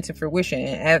coming into fruition.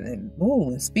 And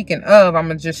speaking of, I'm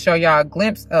going to just show y'all a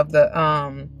glimpse of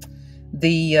the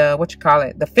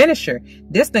finisher.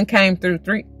 This thing came through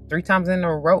three times in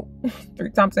a row.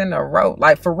 3 times in a row.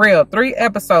 Like, for real, 3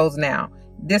 episodes now.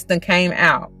 This thing came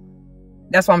out.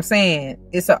 That's what I'm saying.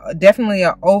 It's definitely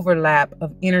an overlap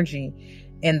of energy.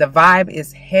 And the vibe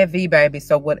is heavy, baby.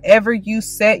 So whatever you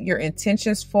set your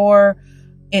intentions for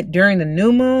during the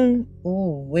new moon,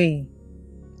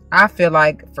 I feel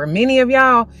like for many of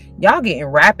y'all getting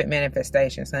rapid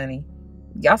manifestations, honey.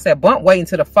 Y'all said, "Bump, wait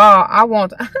until the fall. I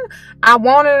want it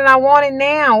and I want it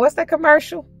now." What's that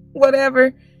commercial?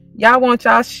 Whatever. Y'all want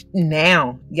y'all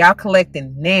now. Y'all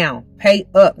collecting now. Pay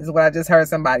up is what I just heard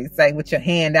somebody say, with your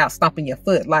hand out, stomping your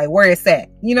foot. Like, where it's at?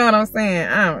 You know what I'm saying?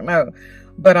 I don't know.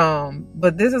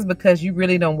 But this is because you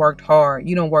really done worked hard.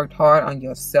 You done worked hard on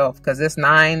yourself, because this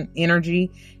 9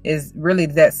 energy is really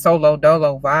that solo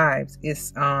dolo vibes.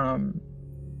 It's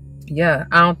yeah,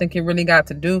 I don't think it really got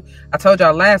to do. I told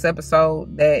y'all last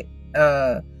episode that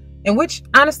and which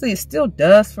honestly it still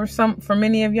does for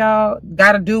many of y'all,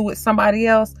 got to do with somebody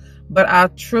else. But I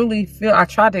truly feel, I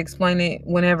tried to explain it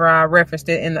whenever I referenced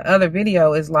it in the other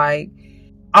video, is like,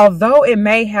 although it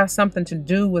may have something to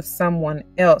do with someone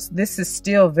else, this is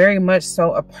still very much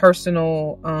so a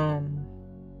personal,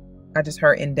 I just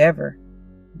heard endeavor.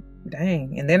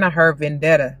 Dang. And then I heard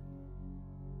vendetta.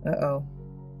 Uh-oh.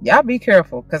 Y'all be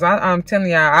careful, because I'm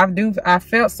telling y'all, I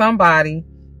felt somebody,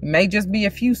 it may just be a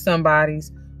few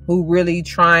somebodies, who really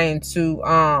trying to,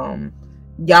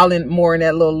 y'all in more in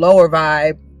that little lower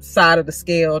vibe side of the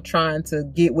scale, trying to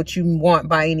get what you want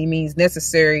by any means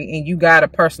necessary, and you got a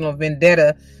personal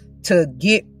vendetta to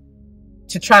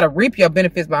try to reap your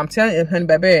benefits. But I'm telling you, honey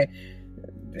baby,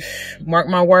 mark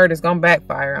my word, it's gonna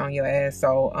backfire on your ass.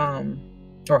 So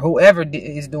or whoever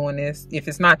is doing this, if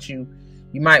it's not you,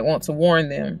 you might want to warn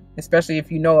them, especially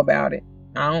if you know about it.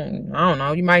 I don't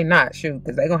know, you might not, shoot,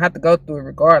 because they're gonna have to go through it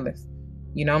regardless.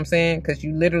 You know what I'm saying? Because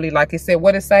you literally, like it said,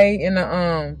 what it say in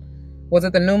the was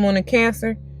it the new moon in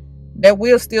Cancer? That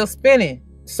wheel's still spinning.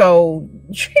 So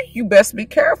you best be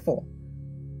careful.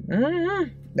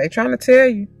 They trying to tell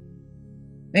you.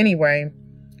 Anyway,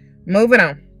 moving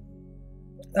on.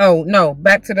 Oh no,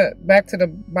 back to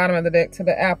the bottom of the deck, to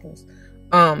the apples.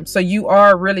 So you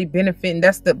are really benefiting.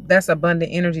 That's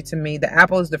abundant energy to me. The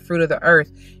apple is the fruit of the earth.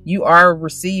 You are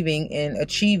receiving and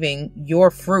achieving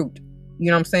your fruit. You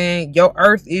know what I'm saying? Your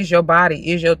earth is your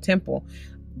body, is your temple.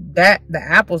 that the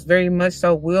apples very much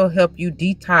so will help you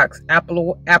detox.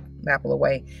 Apple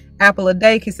away, apple a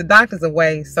day keeps the doctors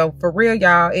away. So for real,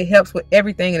 y'all, it helps with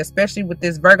everything, and especially with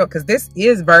this Virgo, because this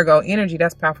is Virgo energy.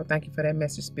 That's powerful. Thank you for that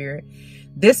message, Spirit.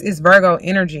 This is Virgo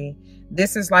energy.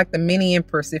 This is like the mini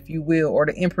Empress, if you will, or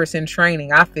the Empress in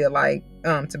training. I feel like,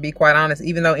 to be quite honest,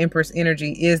 even though Empress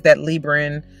energy is that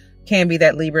Libran, can be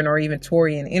that Libran or even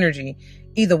Taurian energy.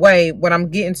 Either way, what I'm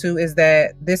getting to is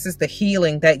that this is the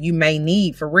healing that you may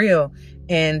need for real,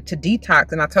 and to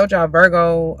detox. And I told y'all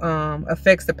Virgo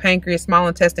affects the pancreas, small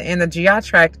intestine, and the GI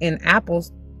tract. And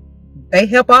apples, they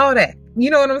help all that. You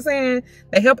know what I'm saying?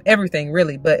 They help everything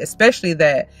really, but especially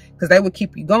that, because they would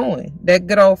keep you going. That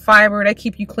good old fiber, they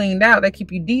keep you cleaned out. They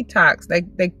keep you detoxed. They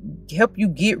help you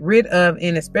get rid of,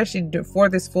 and especially for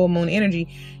this full moon energy,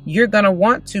 you're going to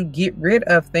want to get rid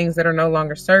of things that are no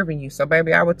longer serving you. So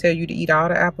baby, I would tell you to eat all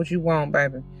the apples you want,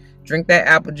 baby. Drink that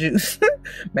apple juice.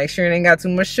 Make sure it ain't got too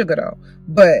much sugar though.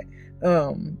 But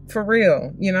for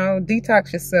real, you know,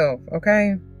 detox yourself,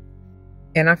 okay?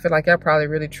 And I feel like y'all probably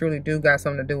really truly do got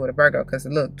something to do with a Virgo, because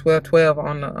look, 12/12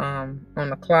 on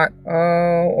the clock. Oh,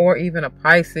 or even a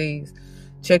Pisces.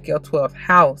 Check your 12th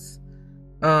house.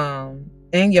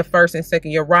 And your first and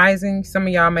second, your rising. Some of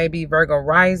y'all may be Virgo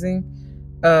rising.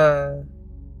 Who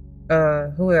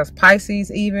else?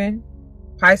 Pisces even.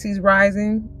 Pisces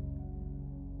rising.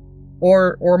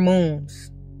 Or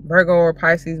moons. Virgo or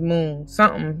Pisces moon.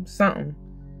 Something.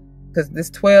 Because this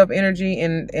 12 energy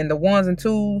and the ones and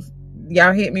twos,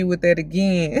 y'all hit me with that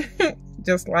again.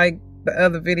 Just like the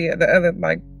other video, the other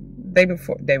like day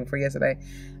before yesterday,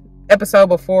 episode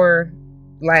before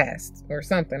last or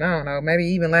something. I don't know, maybe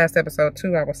even last episode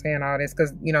too. I was saying all this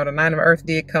because, you know, the 9 of Earth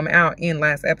did come out in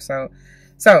last episode.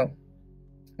 So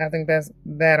I think that's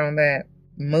that on that.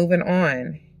 Moving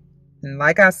on. And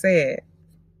like I said,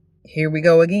 here we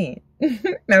go again.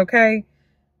 Okay.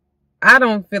 I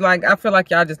feel like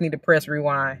y'all just need to press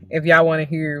rewind if y'all want to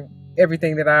hear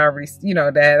everything that I already, you know,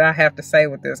 that I have to say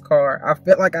with this card. I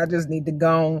feel like I just need to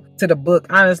go to the book,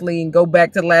 honestly, and go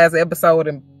back to the last episode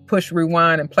and push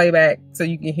rewind and play back so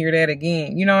you can hear that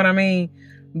again. You know what I mean?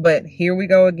 But here we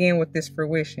go again with this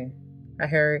fruition. I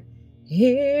heard,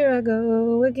 here I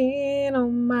go again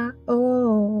on my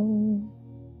own.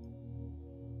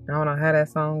 I don't know how that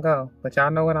song go, but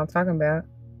y'all know what I'm talking about.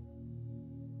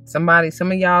 Some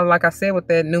of y'all, like I said, with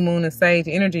that new moon and sage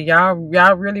energy, y'all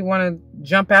really want to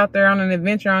jump out there on an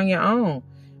adventure on your own.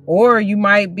 Or you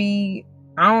might be,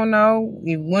 I don't know,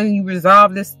 when you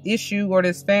resolve this issue or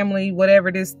this family,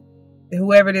 whoever this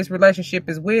relationship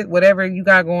is with, whatever you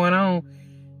got going on,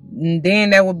 then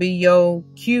that will be your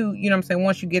cue. You know what I'm saying?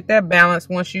 Once you get that balance,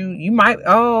 you might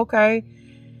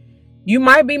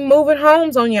be moving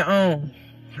homes on your own.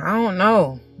 I don't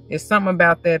know. It's something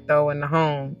about that though, in the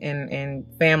home and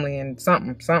family and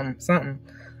something. I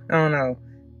don't know.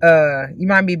 You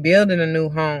might be building a new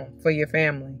home for your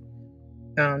family.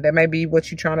 That may be what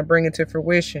you're trying to bring into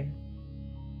fruition.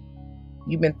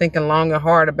 You've been thinking long and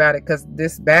hard about it, because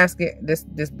this basket, this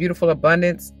beautiful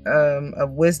abundance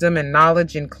of wisdom and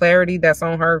knowledge and clarity that's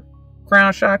on her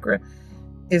crown chakra,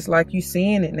 it's like you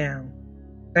seeing it now.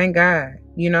 Thank God,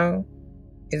 you know.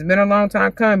 It's been a long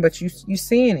time coming, but you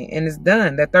seeing it, and it's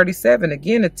done. That 37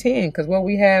 again, a 10, because what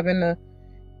we have in the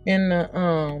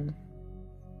I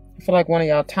feel like one of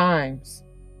y'all times,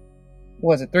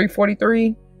 was it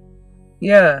 343?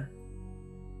 Yeah,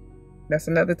 that's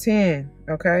another 10.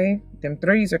 Okay, them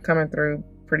threes are coming through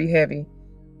pretty heavy.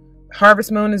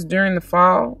 Harvest moon is during the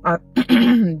fall,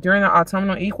 during the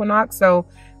autumnal equinox, so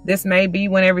this may be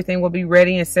when everything will be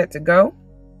ready and set to go.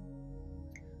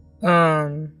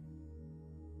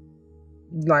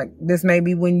 Like this may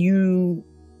be when you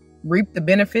reap the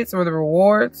benefits or the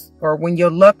rewards, or when your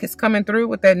luck is coming through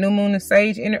with that new moon and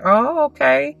sage energy. Oh,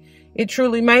 okay. It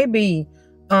truly may be.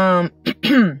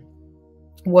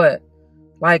 What?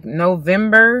 Like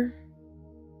November,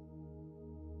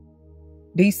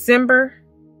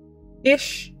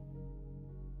 December-ish?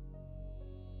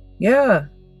 Yeah.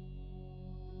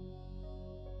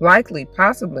 Likely,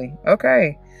 possibly.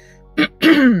 Okay.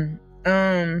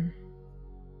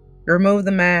 Remove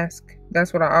the mask.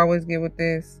 That's what I always get with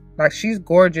this. Like, she's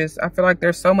gorgeous. I feel like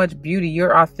there's so much beauty.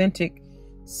 Your authentic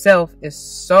self is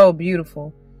so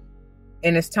beautiful.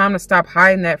 And it's time to stop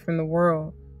hiding that from the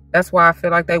world. That's why I feel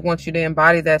like they want you to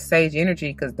embody that sage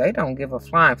energy, because they don't give a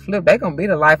flying flip. They're going to be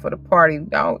the life of the party.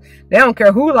 They don't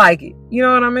care who like it. You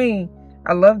know what I mean?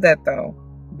 I love that though.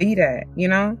 Be that, you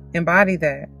know? Embody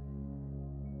that.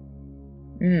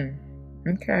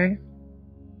 Okay.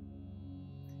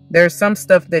 There's some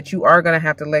stuff that you are going to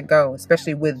have to let go,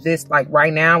 especially with this, like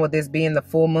right now, with this being the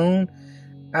full moon.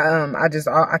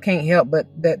 I can't help but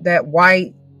that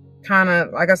white kind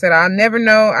of, like I said, I never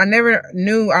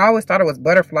knew. I always thought it was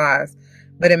butterflies,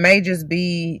 but it may just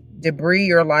be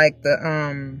debris or like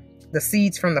the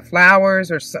seeds from the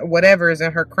flowers or whatever is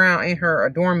in her crown, in her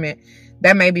adornment.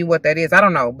 That may be what that is. I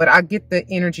don't know, but I get the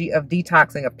energy of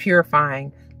detoxing, of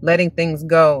purifying, letting things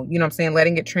go. You know what I'm saying?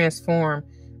 Letting it transform,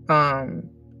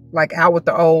 like out with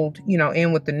the old, you know,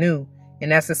 in with the new.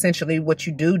 And that's essentially what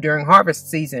you do during harvest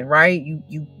season, right?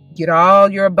 You get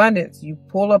all your abundance. You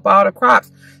pull up all the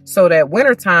crops so that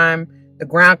wintertime, the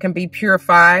ground can be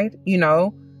purified. You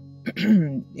know,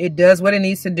 it does what it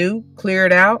needs to do, clear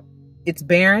it out. It's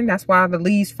barren. That's why the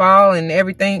leaves fall and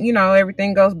everything, you know,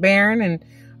 everything goes barren. And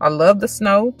I love the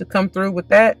snow to come through with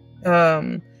that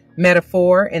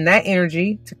metaphor and that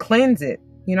energy to cleanse it,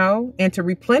 you know, and to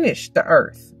replenish the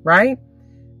earth, right?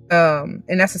 And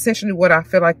that's essentially what I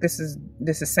feel like this is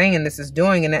saying, this is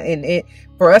doing. And it,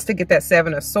 for us to get that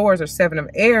 7 of swords or 7 of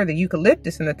air, the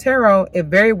eucalyptus and the tarot, it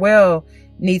very well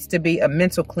needs to be a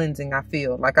mental cleansing. I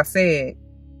feel like I said,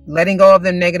 letting go of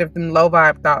them negative, them low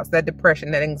vibe thoughts, that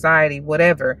depression, that anxiety,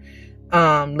 whatever,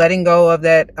 letting go of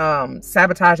that,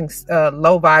 sabotaging,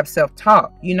 low vibe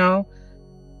self-talk, you know,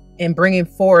 and bringing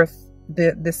forth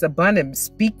this abundance,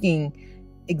 speaking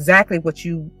exactly what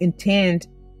you intend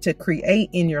to create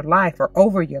in your life or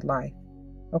over your life.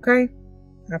 Okay.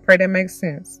 I pray that makes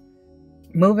sense.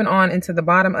 Moving on into the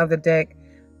bottom of the deck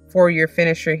for your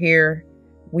finisher here,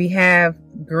 we have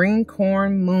green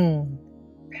corn moon,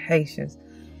 patience.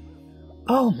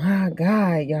 Oh my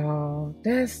God, y'all.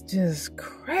 That's just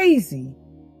crazy.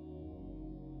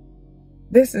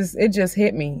 It just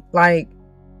hit me. Like,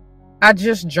 I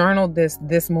just journaled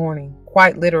this morning,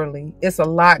 quite literally. It's a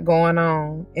lot going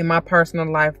on in my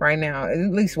personal life right now, at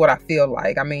least what I feel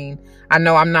like. I mean, I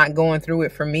know I'm not going through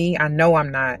it for me. I know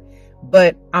I'm not,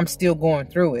 but I'm still going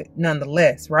through it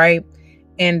nonetheless, right?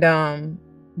 And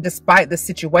despite the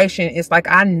situation, it's like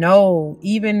I know,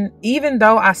 even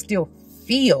though I still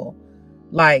feel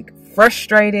like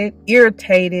frustrated,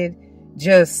 irritated,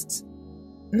 just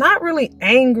not really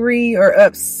angry or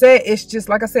upset. It's just,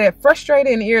 like I said,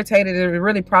 frustrated and irritated is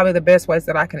really probably the best ways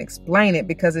that I can explain it,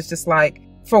 because it's just like,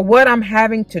 for what I'm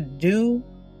having to do,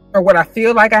 or what I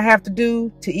feel like I have to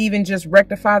do to even just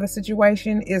rectify the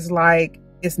situation, is like,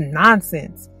 it's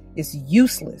nonsense. It's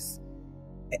useless.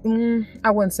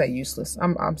 I wouldn't say useless.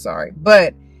 I'm sorry,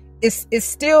 but it's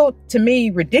still, to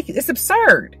me, ridiculous. It's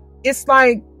absurd. It's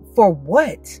like, for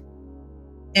what?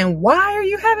 And why are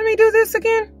you having me do this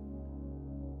again?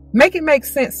 Make it make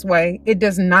sense, Sway. It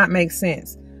does not make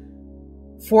sense.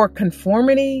 For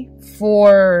conformity,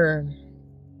 I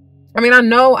mean, I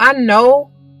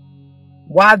know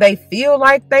why they feel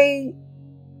like they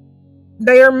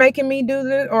are making me do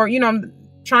this, or, you know,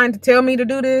 trying to tell me to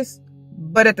do this.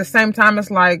 But at the same time,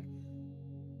 it's like,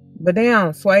 but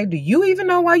damn, Sway, do you even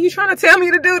know why you trying to tell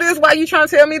me to do this? Why you trying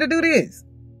to tell me to do this?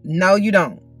 No, you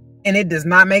don't. And it does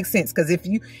not make sense, because if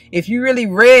you really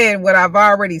read what I've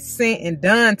already sent and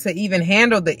done to even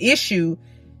handle the issue,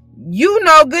 you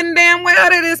know good and damn well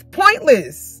that it's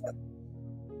pointless.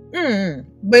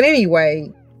 But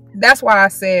anyway, that's why I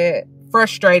said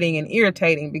frustrating and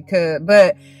irritating, because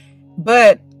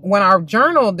but when I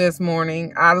journaled this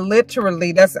morning, I was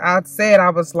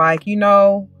like, you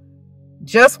know,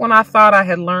 just when I thought I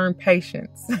had learned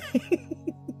patience.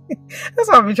 That's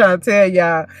what I'm trying to tell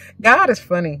y'all. God is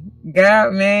funny.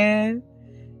 God, man.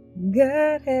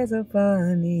 God has a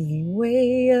funny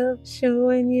way of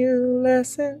showing you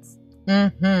lessons.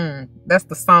 That's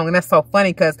the song. And that's so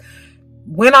funny, because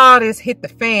when all this hit the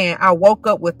fan, I woke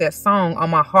up with that song on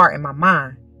my heart and my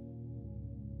mind.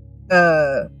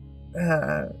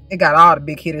 It got all the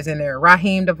big hitters in there.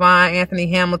 Raheem Devine, Anthony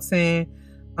Hamilton.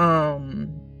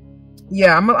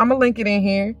 Yeah, I'm gonna link it in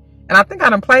here. And I think I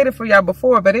done played it for y'all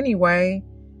before, but anyway,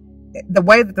 the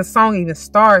way that the song even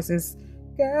starts is,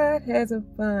 God has a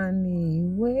funny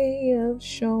way of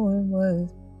showing what,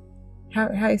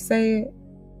 how you say it?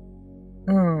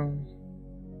 Dang.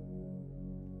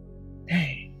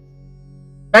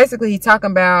 Basically, he's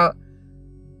talking about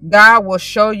God will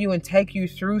show you and take you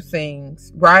through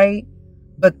things, right?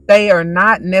 But they are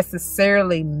not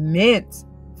necessarily meant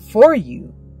for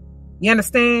you. You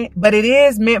understand? But it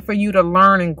is meant for you to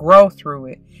learn and grow through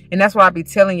it. And that's why I be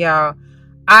telling y'all,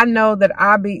 I know that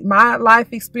my life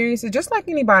experiences, just like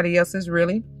anybody else's,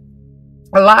 really,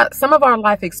 some of our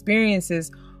life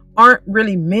experiences aren't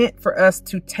really meant for us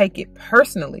to take it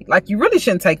personally. Like, you really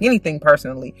shouldn't take anything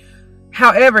personally.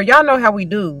 However, y'all know how we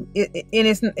do it,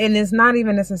 and it's not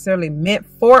even necessarily meant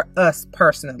for us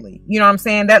personally. You know what I'm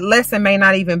saying? That lesson may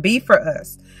not even be for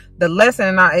us. the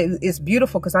lesson, and it's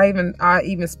beautiful because I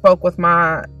even spoke with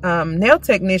my nail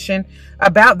technician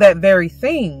about that very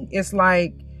thing. It's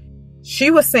like she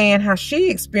was saying how she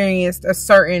experienced a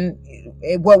certain,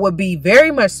 what would be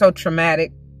very much so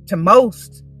traumatic to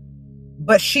most,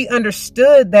 but she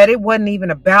understood that it wasn't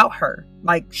even about her.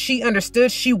 Like, she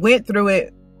understood she went through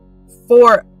it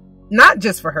for not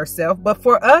just for herself, but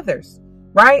for others.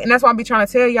 Right. And that's why I be trying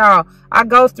to tell y'all, I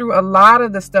go through a lot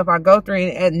of the stuff I go through,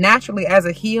 and naturally, as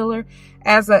a healer,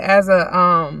 as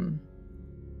a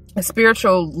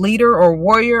spiritual leader or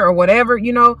warrior or whatever,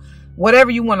 you know,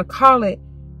 whatever you want to call it,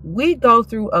 we go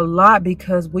through a lot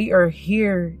because we are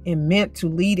here and meant to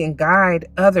lead and guide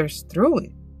others through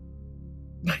it.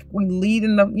 Like, we lead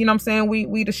in the, you know what I'm saying?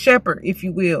 We the shepherd, if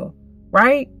you will.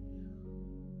 Right.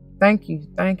 Thank you.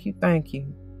 Thank you. Thank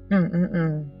you.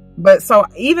 But so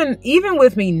even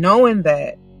with me knowing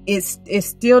that, it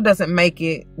still doesn't make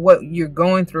it what you're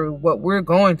going through, what we're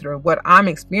going through, what I'm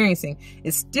experiencing.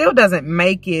 It still doesn't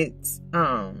make it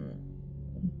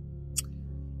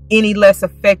any less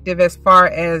effective as far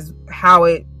as how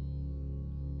it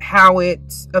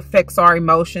affects our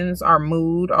emotions, our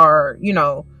mood, our, you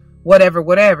know,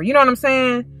 whatever. You know what I'm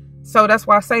saying? So that's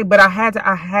why I say, but I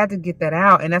had to get that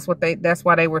out, and that's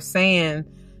why they were saying.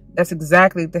 That's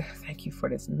exactly thank you for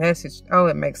this message. Oh,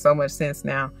 it makes so much sense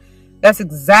now. That's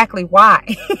exactly why.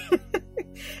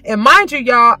 And mind you,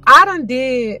 y'all, I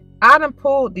done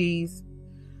pulled these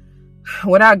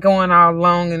without going all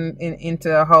long and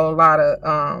into a whole lot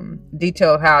of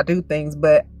detail of how I do things.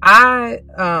 But I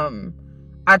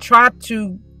try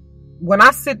to, when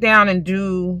I sit down and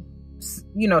do,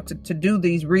 you know, to do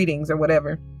these readings or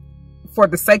whatever, for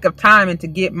the sake of time and to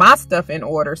get my stuff in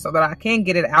order so that I can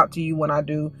get it out to you when I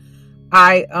do,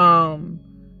 I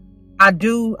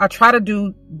try to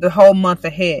do the whole month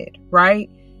ahead, right?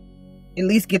 At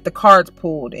least get the cards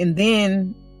pulled. And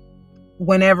then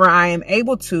whenever I am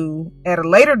able to, at a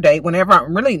later date, whenever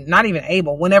I'm really not even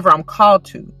able, whenever I'm called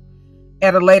to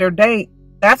at a later date,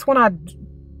 that's when I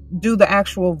do the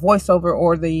actual voiceover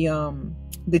or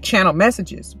the channel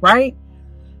messages, right?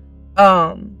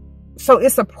 So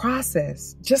it's a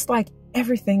process, just like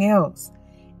everything else.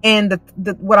 And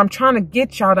the what I'm trying to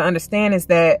get y'all to understand is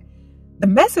that the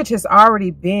message has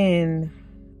already been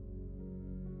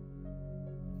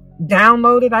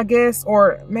downloaded, I guess,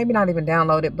 or maybe not even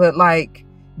downloaded, but like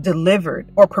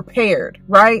delivered or prepared,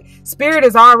 right? Spirit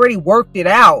has already worked it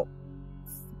out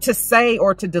to say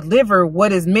or to deliver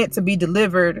what is meant to be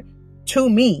delivered to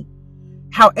me.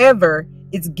 However,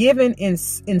 it's given in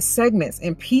segments,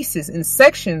 in pieces, in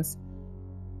sections,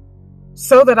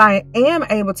 so that I am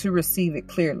able to receive it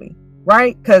clearly,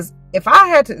 right? Because if I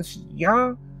had to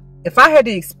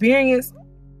experience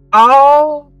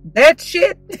all that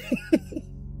shit,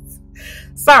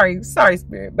 sorry,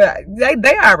 Spirit, but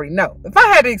they already know. If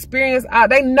I had to experience,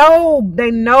 they know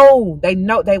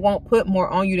they won't put more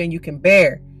on you than you can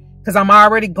bear. Because I'm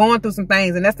already going through some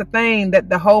things, and that's the thing that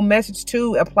the whole message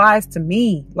too applies to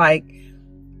me. Like,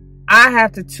 I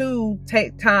have to too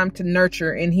take time to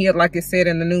nurture and heal, like it said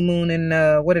in the new moon.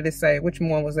 And what did it say? Which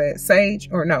one was that? Sage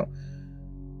or no?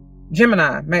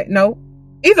 Gemini? No,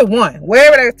 either one.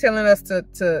 Wherever they're telling us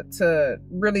to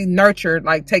really nurture,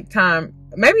 like take time.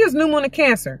 Maybe it's new moon in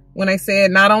Cancer when they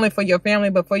said not only for your family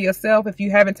but for yourself. If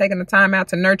you haven't taken the time out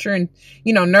to nurture and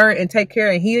nourish and take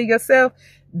care and heal yourself,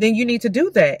 then you need to do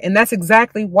that. And that's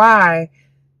exactly why.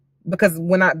 Because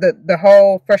when the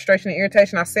whole frustration and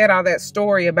irritation, I said all that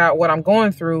story about what I'm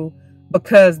going through,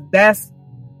 because they've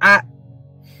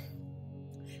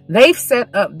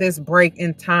set up this break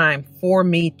in time for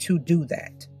me to do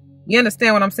that. You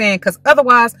understand what I'm saying? Because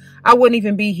otherwise I wouldn't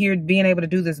even be here being able to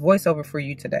do this voiceover for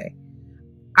you today.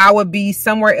 I would be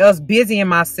somewhere else busying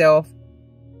myself,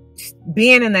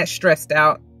 being in that stressed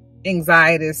out,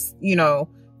 anxietous,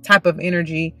 type of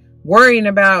energy, worrying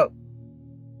about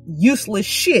useless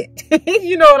shit.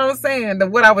 You know what I'm saying?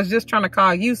 What I was just trying to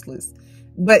call useless,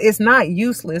 but it's not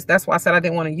useless. That's why I said I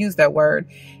didn't want to use that word.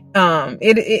 I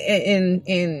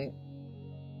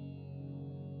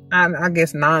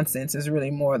guess nonsense is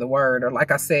really more the word, or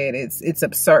like I said, it's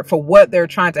absurd for what they're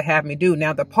trying to have me do.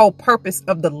 Now, the whole purpose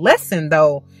of the lesson,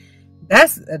 though,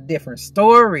 that's a different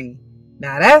story.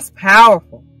 Now, that's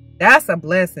powerful. That's a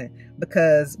blessing,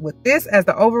 because with this as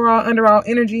the overall underall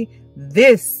energy,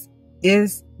 this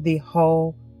is the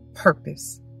whole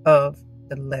purpose of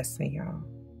the lesson, y'all.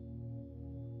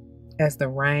 As the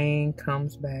rain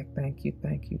comes back, thank you,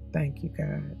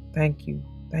 God. Thank you.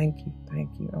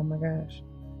 Oh my gosh.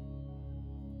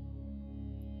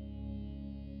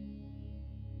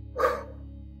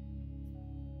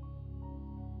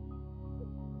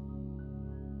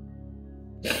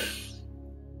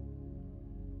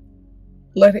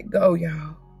 Let it go,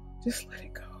 y'all. Just let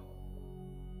it go.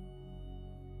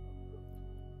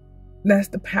 That's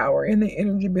the power and the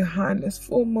energy behind this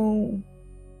full moon.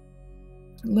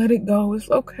 Let it go. It's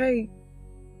okay.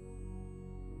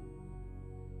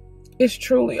 It's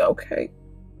truly okay.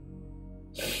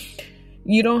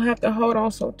 You don't have to hold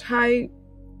on so tight.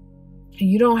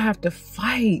 You don't have to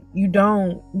fight. You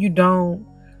don't.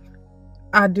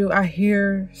 I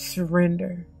hear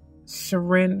surrender.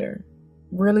 Surrender.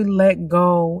 Really let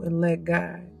go and let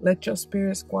God. Let your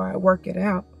spirit squad work it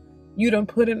out. You done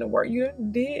put in the work. You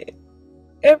done did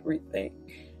everything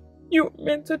you were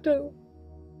meant to do.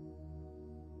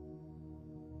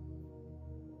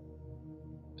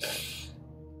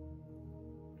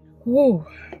 Whew.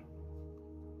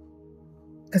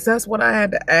 Because that's what I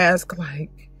had to ask.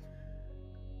 Like,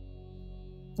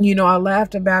 I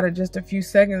laughed about it just a few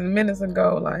minutes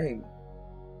ago. Like,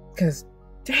 because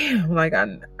damn, like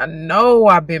I know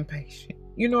I've been patient.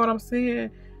 You know what I'm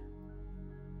saying?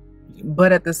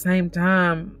 But at the same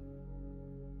time,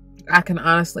 I can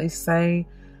honestly say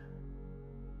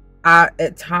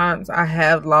at times I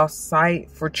have lost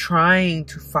sight for trying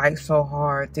to fight so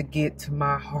hard to get to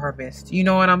my harvest. You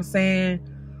know what I'm saying?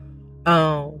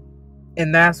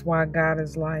 And that's why God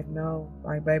is like, no,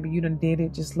 like, baby, you done did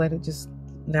it. Just let it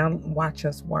now watch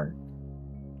us work.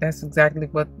 That's exactly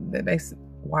what they said.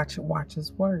 Watch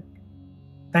us work.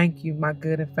 Thank you, my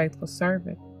good and faithful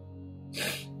servant.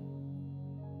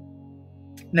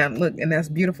 Now look, and that's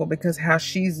beautiful because how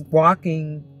she's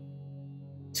walking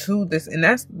to this, and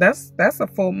that's a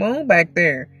full moon back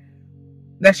there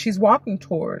that she's walking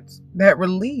towards, that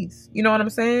release. You know what I'm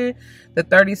saying? The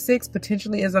 36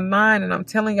 potentially is a 9, and I'm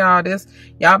telling y'all this.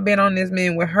 Y'all been on this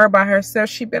mission with her by herself.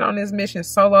 She been on this mission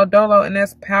solo dolo, and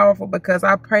that's powerful because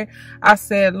I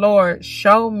said, Lord,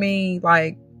 show me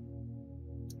like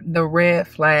the red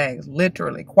flags,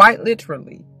 literally, quite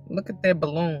literally. Look at that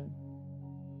balloon.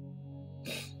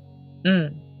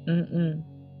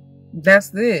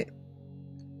 That's it.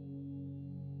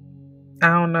 I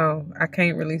don't know. I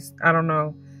don't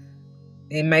know.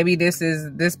 And maybe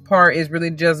this part is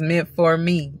really just meant for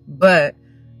me. But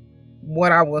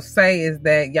what I will say is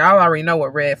that y'all already know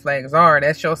what red flags are.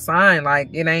 That's your sign. Like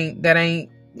it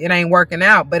ain't working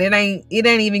out. But it ain't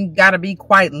even gotta be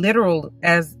quite literal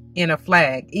as in a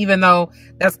flag, even though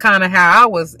that's kind of how I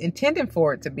was intending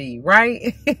for it to be,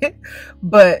 right?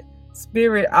 But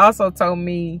Spirit also told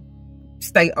me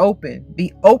stay open,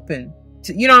 be open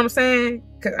to, you know what I'm saying?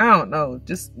 Cause I don't know,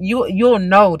 just you'll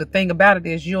know. The thing about it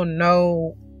is you'll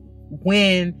know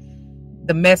when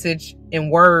the message and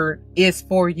word is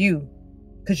for you,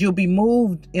 because you'll be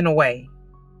moved in a way.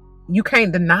 You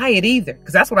can't deny it either,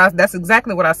 because that's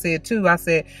exactly what I said too. I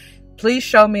said, please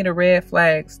show me the red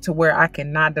flags to where I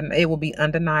cannot deny. It will be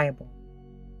undeniable.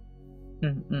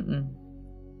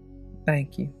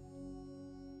 Thank you.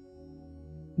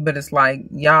 But it's like,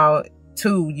 y'all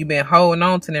too, you've been holding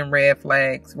on to them red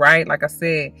flags, right? Like I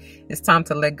said, it's time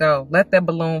to let go. Let that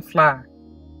balloon fly.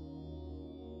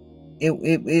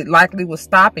 It likely was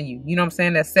stopping you. You know what I'm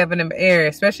saying? That 7 in the air,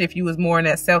 especially if you was more in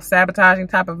that self-sabotaging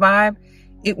type of vibe,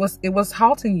 it was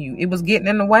halting you. It was getting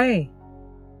in the way.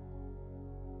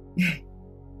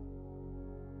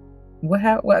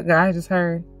 What guy just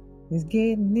heard? It's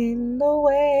getting in the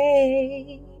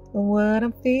way of what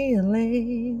I'm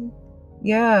feeling.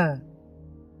 Yeah.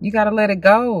 You got to let it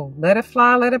go. Let it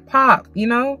fly. Let it pop, you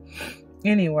know?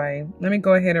 Anyway, let me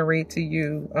go ahead and read to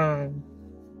you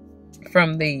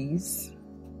from these.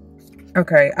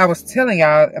 Okay, I was telling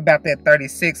y'all about that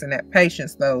 36 and that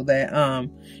patience, though, that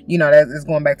that is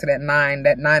going back to that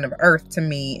 9 of earth to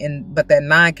me. But that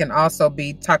 9 can also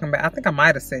be talking about, I think I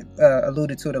might have said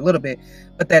alluded to it a little bit,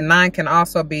 but that 9 can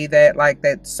also be that, like,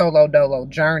 that solo dolo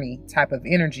journey type of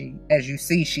energy. As you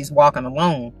see, she's walking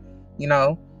alone, you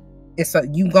know.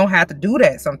 You gonna have to do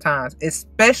that sometimes,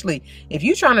 especially if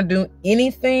you're trying to do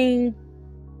anything.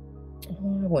 I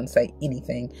wouldn't say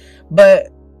anything, but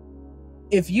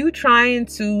if you trying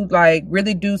to like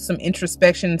really do some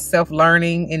introspection,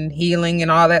 self-learning and healing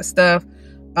and all that stuff,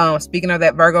 speaking of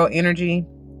that Virgo energy,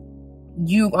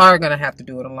 you are gonna have to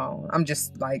do it alone. I'm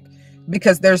just like,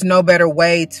 because there's no better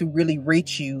way to really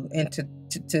reach you and to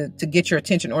get your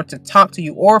attention, or to talk to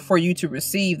you, or for you to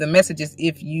receive the messages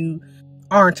if you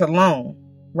aren't alone,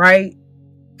 right?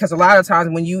 Because a lot of times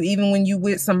when you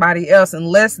with somebody else,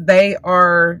 unless they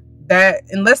that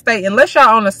unless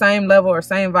y'all on the same level or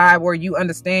same vibe where you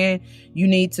understand you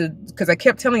need to, because I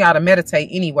kept telling y'all to meditate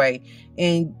anyway,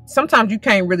 and sometimes you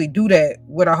can't really do that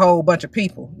with a whole bunch of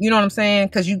people, you know what I'm saying,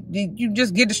 because you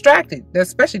just get distracted,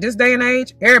 especially this day and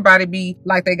age. Everybody be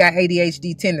like they got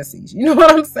ADHD tendencies, you know what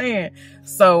I'm saying.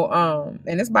 So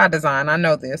and it's by design, I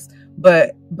know this,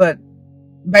 but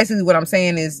basically what I'm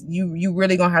saying is you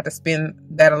really gonna have to spend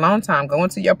that alone time. Go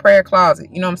into your prayer closet,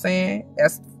 you know what I'm saying.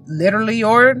 That's literally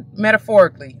or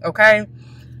metaphorically, okay?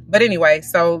 But anyway,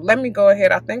 so let me go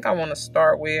ahead. I think I want to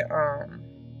start with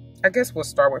I guess we'll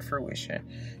start with fruition.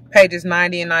 Pages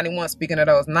 90 and 91, speaking of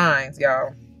those 9s,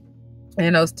 y'all,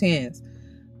 and those 10s,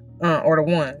 or the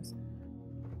 1s.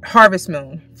 Harvest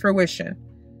moon, fruition.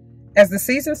 As the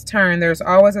seasons turn, there's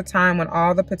always a time when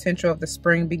all the potential of the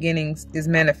spring beginnings is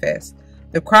manifest.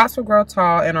 The crops will grow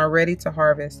tall and are ready to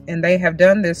harvest, and they have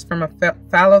done this from a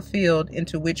fallow field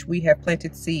into which we have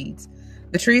planted seeds.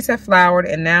 The trees have flowered,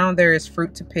 and now there is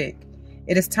fruit to pick.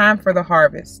 It is time for the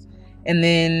harvest. And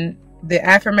then the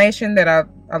affirmation that I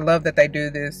love that they do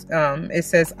this, it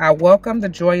says, I welcome the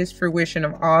joyous fruition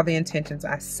of all the intentions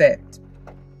I set.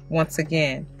 Once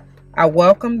again, I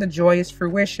welcome the joyous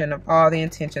fruition of all the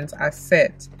intentions I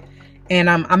set. And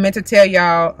I meant to tell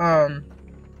y'all,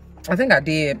 I think I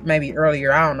did maybe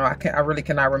earlier. I don't know. I really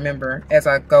cannot remember as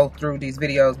I go through these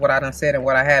videos what I done said and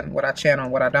what I haven't, what I channel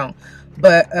and what I don't.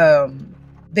 But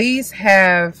these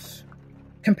have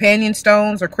companion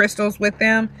stones or crystals with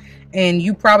them, and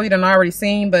you probably done already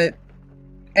seen. But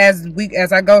as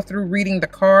I go through reading the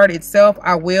card itself,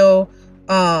 I will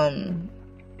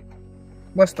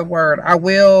what's the word?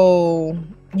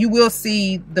 You will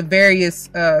see the various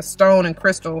stone and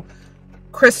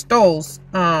crystals.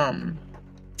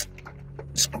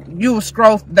 You will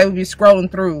scroll, they will be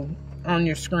scrolling through on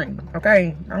your screen.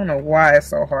 Okay, I don't know why it's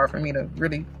so hard for me to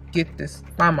really get this,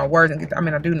 find my words and get, I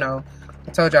mean, I do know,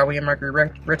 I told y'all we in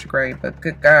Mercury retrograde, but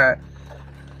good God.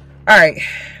 All right,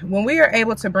 when we are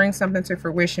able to bring something to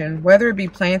fruition, whether it be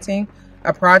planting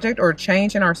a project or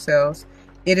change in ourselves,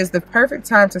 it is the perfect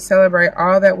time to celebrate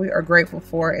all that we are grateful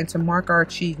for and to mark our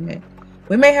achievement.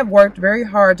 We may have worked very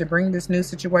hard to bring this new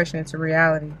situation into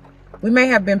reality. We may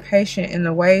have been patient in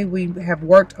the way we have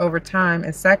worked over time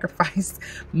and sacrificed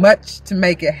much to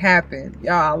make it happen.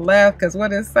 Y'all laugh because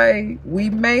what it say?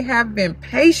 We may have been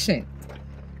patient.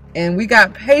 And we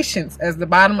got patience as the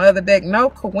bottom of the deck. No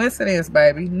coincidence,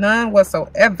 baby. None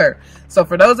whatsoever. So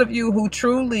for those of you who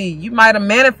truly, you might have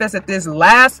manifested this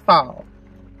last fall.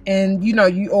 And you know,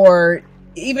 or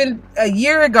even a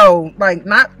year ago, like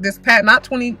not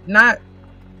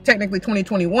technically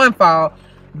 2021 fall,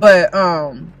 but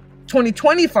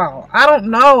 2020 fall. I don't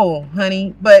know,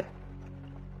 honey, but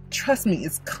trust me,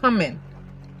 it's coming.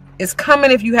 It's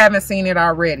coming if you haven't seen it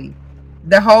already.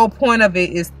 The whole point of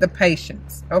it is the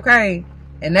patience, okay?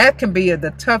 And that can be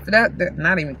the tough, that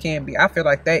not even can be. I feel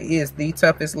like that is the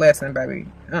toughest lesson, baby.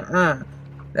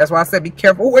 That's why I said be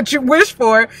careful what you wish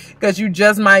for, because you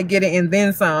just might get it and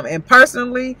then some. And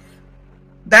personally,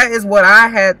 that is what I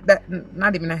had,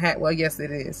 not even a hat, well, yes, it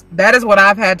is. That is what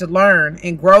I've had to learn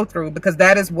and grow through, because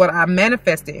that is what I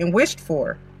manifested and wished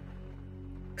for.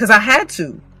 Because I had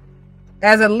to.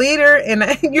 As a leader, and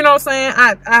you know what I'm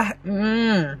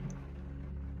saying?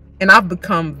 And I've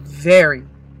become very,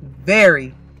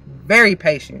 very, very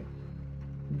patient.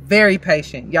 Very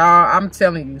patient. Y'all, I'm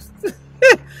telling you.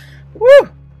 Woo!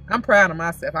 I'm proud of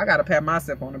myself. I got to pat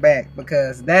myself on the back,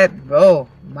 because that, oh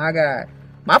my God.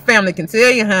 My family can tell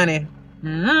you, honey.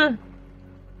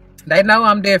 They know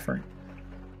I'm different.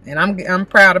 And I'm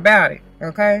proud about it.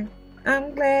 Okay?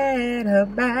 I'm glad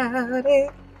about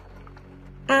it.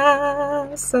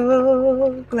 I'm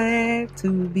so glad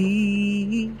to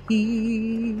be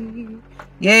here.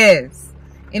 Yes.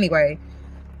 Anyway,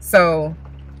 so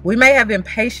we may have been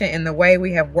patient in the way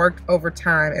we have worked over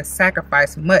time and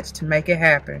sacrificed much to make it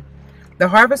happen. The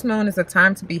harvest moon is a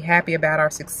time to be happy about our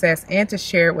success and to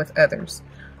share it with others.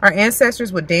 Our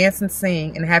ancestors would dance and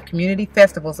sing and have community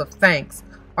festivals of thanks,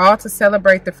 all to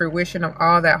celebrate the fruition of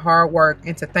all that hard work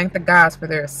and to thank the gods for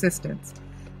their assistance.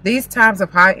 These times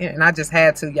of high, and I just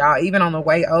had to, y'all, even on the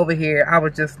way over here, I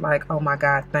was just like, oh my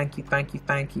God, thank you, thank you,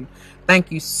 thank you.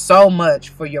 Thank you so much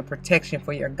for your protection,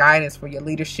 for your guidance, for your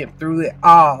leadership through it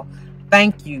all.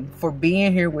 Thank you for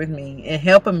being here with me and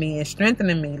helping me and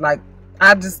strengthening me. Like,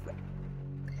 I just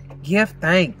give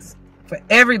thanks for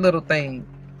every little thing.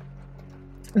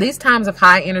 These times of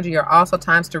high energy are also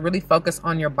times to really focus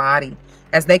on your body,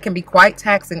 as they can be quite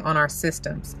taxing on our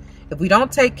systems. If we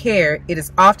don't take care, it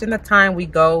is often the time we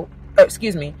go, I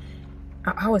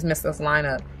always mess this line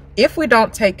up. If we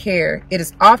don't take care, it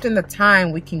is often the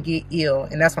time we can get ill.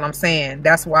 And that's what I'm saying.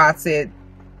 That's why I said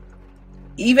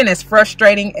even as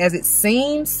frustrating as it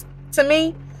seems to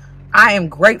me, I am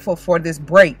grateful for this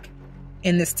break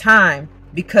in this time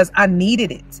because I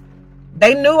needed it.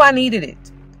 They knew I needed it.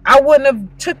 I wouldn't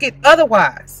have took it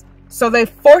otherwise. So they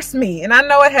forced me. And I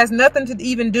know it has nothing to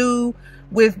even do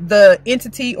with the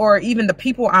entity or even the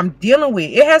people I'm dealing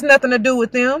with. It has nothing to do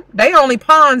with them. They only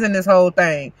pawns in this whole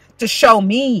thing to show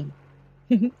me.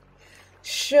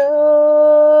 Show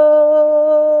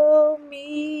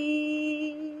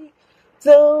me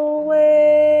the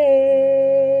way.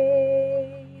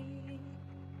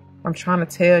 I'm trying to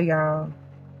tell y'all.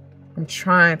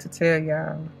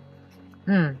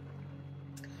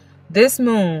 This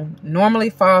moon normally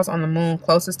falls on the moon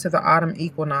closest to the autumn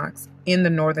equinox in the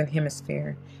northern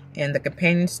hemisphere, and the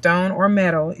companion stone or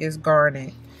metal is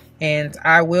garnet. And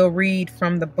I will read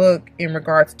from the book in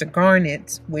regards to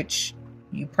garnet, which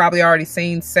you probably already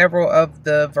seen several of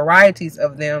the varieties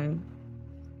of them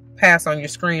pass on your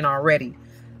screen already,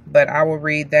 but I will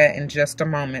read that in just a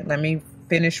moment. Let me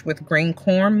finish with green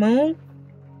corn moon,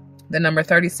 the number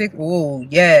 36. Ooh,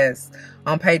 yes.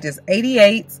 On pages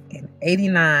 88 and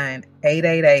 89,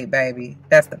 888, baby.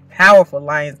 That's the powerful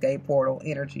Lionsgate portal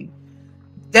energy.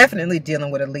 Definitely dealing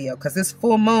with a Leo, because this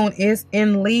full moon is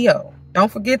in Leo.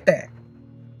 Don't forget that.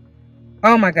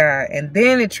 Oh my God. And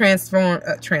then it transforms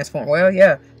and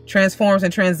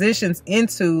transitions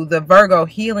into the Virgo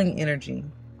healing energy.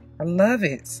 I love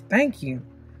it. Thank you.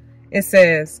 It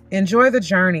says, enjoy the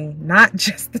journey, not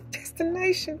just the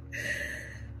destination.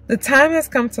 The time has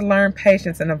come to learn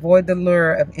patience and avoid the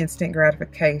lure of instant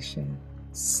gratification.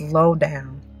 Slow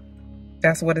down.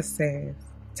 That's what it says.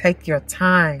 Take your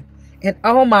time. And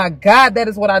oh my God, that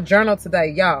is what I journaled today,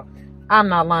 y'all. I'm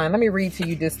not lying. Let me read to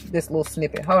you this little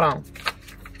snippet. Hold on.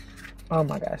 Oh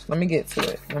my gosh. Let me get to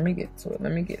it.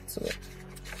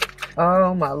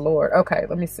 Oh my Lord. Okay,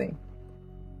 let me see.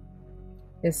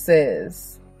 It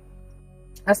says,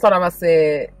 I started off,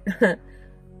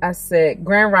 I said,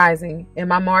 Grand Rising, in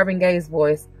my Marvin Gaye's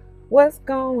voice, what's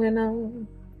going on?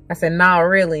 I said, nah,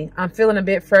 really. I'm feeling a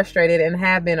bit frustrated and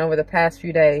have been over the past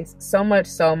few days. So much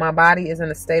so, my body is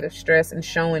in a state of stress and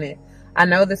showing it. I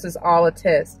know this is all a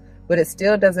test, but it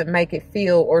still doesn't make it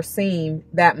feel or seem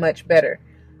that much better.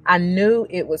 I knew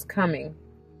it was coming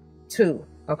too,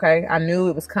 okay? I knew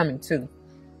it was coming too.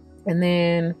 And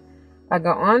then I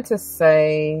go on to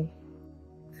say,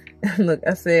 look,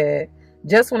 I said,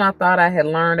 just when I thought I had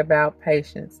learned about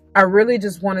patience, I really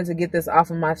just wanted to get this off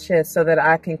of my chest so that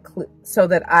I can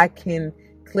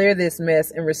clear this mess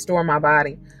and restore my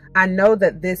body. I know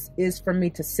that this is for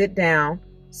me to sit down,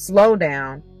 slow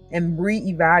down, and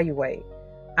reevaluate.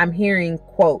 I'm hearing,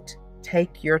 quote,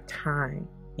 take your time,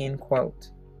 end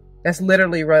quote. That's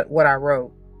literally what I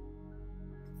wrote.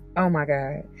 Oh my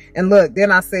God. And look,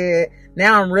 then I said,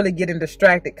 now I'm really getting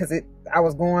distracted because I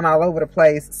was going all over the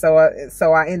place. So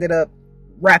I ended up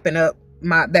wrapping up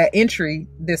that entry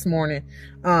this morning.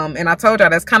 And I told y'all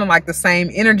that's kind of like the same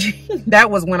energy.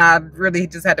 That was when I really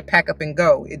just had to pack up and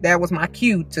go. That was my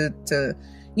cue to,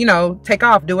 you know, take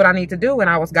off, do what I need to do. And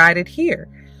I was guided here.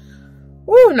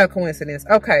 Woo, no coincidence.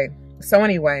 Okay. So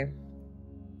anyway,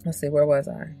 let's see, where was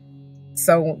I?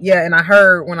 So yeah, and I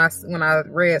heard when I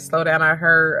read slow down, I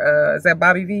heard is that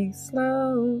Bobby V?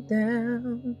 Slow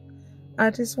down. I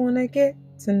just want to get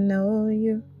to know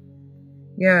you.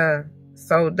 Yeah.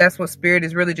 So that's what Spirit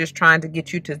is really just trying to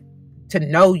get you to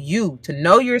know you, to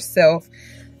know yourself,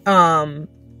 reevaluate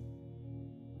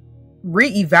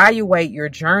your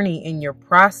journey and your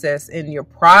process and your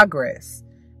progress,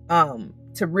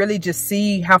 to really just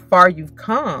see how far you've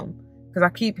come. Because I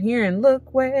keep hearing,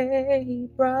 look where he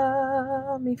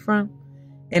brought me from.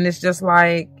 And it's just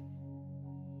like,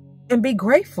 and be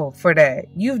grateful for that.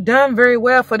 You've done very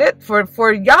well for that.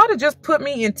 For y'all to just put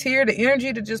me in tears, the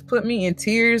energy to just put me in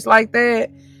tears like that.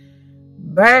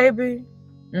 Baby.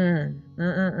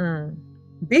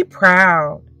 Be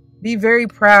proud. Be very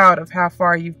proud of how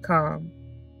far you've come.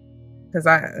 Because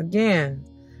again,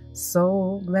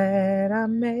 so glad I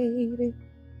made it.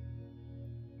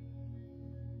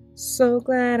 So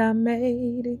glad I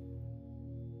made it.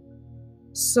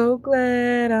 So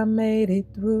glad I made it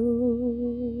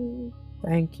through.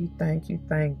 Thank you, thank you,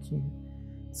 thank you.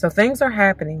 So things are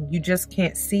happening. You just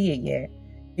can't see it yet.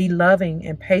 Be loving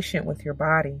and patient with your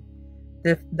body.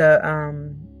 I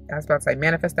was about to say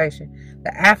manifestation.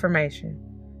 The affirmation.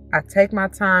 I take my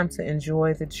time to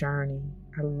enjoy the journey.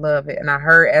 I love it. And I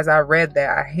heard, as I read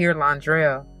that, I hear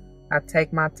Londrell. I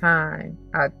take my time.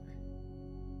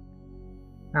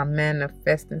 I'm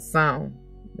manifesting some.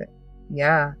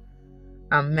 Yeah.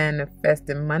 I'm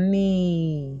manifesting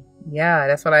money. Yeah,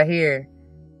 that's what I hear.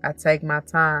 I take my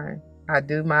time. I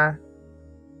do my...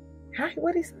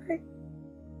 What did he say?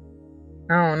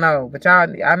 I don't know, but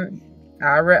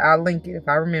I'll link it if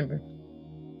I remember.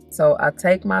 So I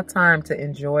take my time to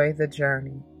enjoy the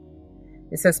journey.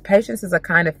 It says patience is a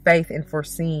kind of faith in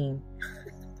foreseeing.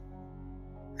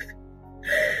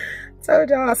 Told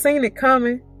y'all, I seen it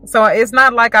coming. So it's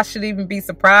not like I should even be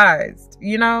surprised,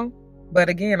 you know? But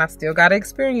again, I still got to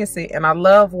experience it. And I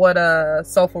love what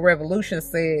Soulful Revolution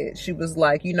said. She was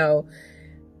like, you know,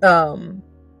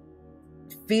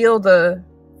 feel the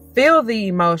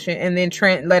emotion and then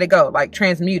let it go, like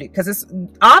transmute it. Because it's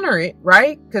honor it,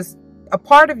 right? Because a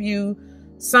part of you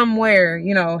somewhere,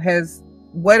 you know, has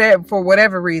for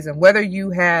whatever reason, whether you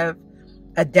have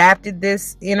adapted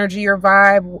this energy or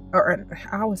vibe, or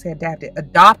I always say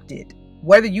adopted,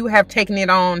 whether you have taken it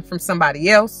on from somebody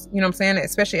else, you know what I'm saying,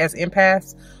 especially as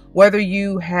empaths, whether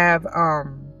you have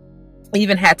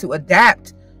even had to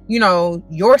adapt, you know,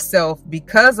 yourself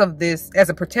because of this as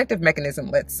a protective mechanism,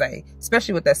 let's say,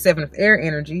 especially with that 7 of air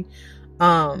energy,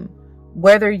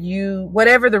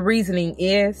 whatever the reasoning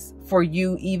is for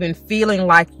you even feeling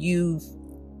like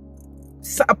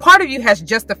a part of you has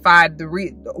justified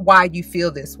why you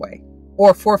feel this way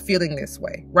or for feeling this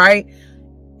way, right?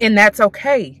 And that's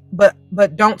okay, but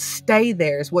don't stay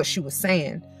there is what she was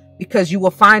saying, because you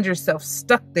will find yourself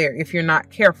stuck there if you're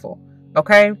not careful,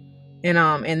 okay?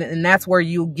 And that's where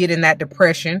you get in that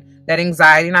depression, that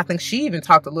anxiety, and I think she even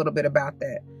talked a little bit about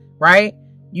that, right?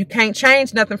 You can't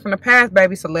change nothing from the past,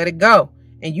 baby, so let it go.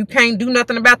 And you can't do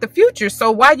nothing about the future, so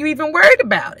why you even worried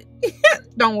about it?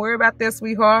 Don't worry about that,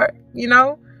 sweetheart, you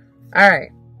know? All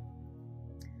right.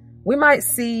 We might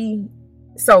see,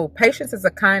 so patience is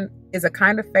a kind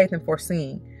of faith in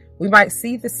foreseeing. We might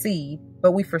see the seed,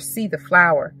 but we foresee the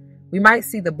flower. We might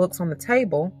see the books on the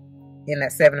table in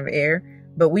that 7 of air,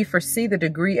 but we foresee the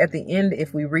degree at the end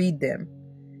if we read them.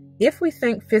 If we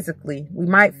think physically, we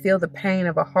might feel the pain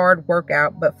of a hard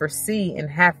workout, but foresee and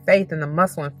have faith in the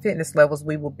muscle and fitness levels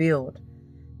we will build.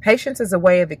 Patience is a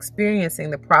way of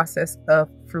experiencing the process of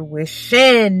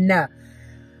fruition.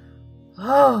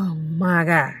 Oh my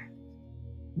God.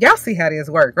 Y'all see how this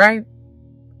work, right?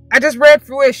 I just read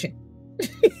fruition.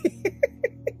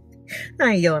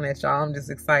 I ain't yelling at y'all. I'm just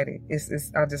excited.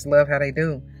 I just love how they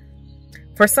do.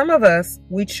 For some of us,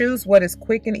 we choose what is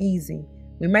quick and easy.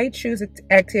 We may choose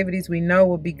activities we know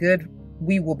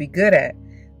we will be good at.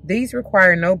 These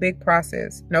require no big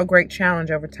process, no great challenge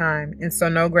over time, and so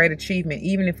no great achievement,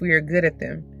 even if we are good at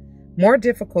them. More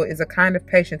difficult is a kind of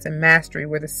patience and mastery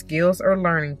where the skills or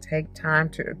learning take time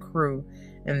to accrue,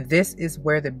 and this is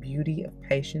where the beauty of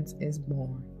patience is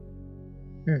born.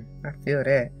 I feel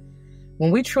that.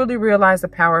 When we truly realize the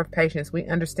power of patience, we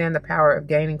understand the power of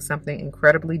gaining something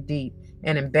incredibly deep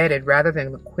and embedded rather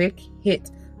than the quick hit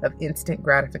of instant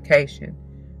gratification.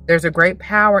 There's a great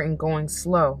power in going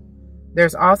slow.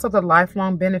 There's also the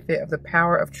lifelong benefit of the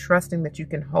power of trusting that you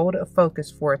can hold a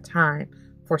focus for a time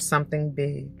for something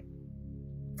big.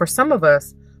 For some of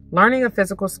us, learning a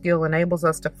physical skill enables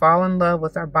us to fall in love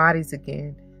with our bodies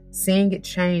again, seeing it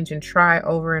change and try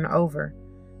over and over.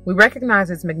 We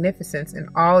recognize its magnificence in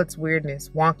all its weirdness,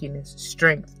 wonkiness,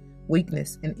 strength,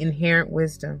 weakness, and inherent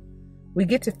wisdom. We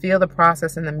get to feel the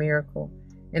process and the miracle.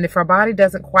 And if our body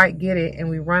doesn't quite get it and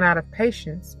we run out of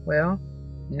patience, well,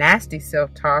 nasty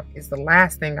self-talk is the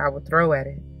last thing I would throw at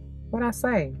it. What I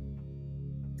say?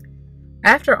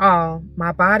 After all,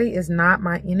 my body is not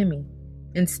my enemy.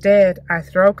 Instead, I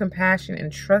throw compassion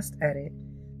and trust at it.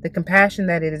 The compassion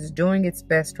that it is doing its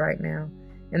best right now,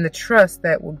 and the trust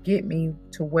that will get me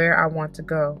to where I want to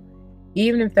go,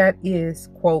 even if that is,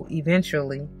 quote,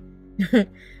 eventually.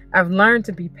 I've learned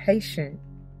to be patient.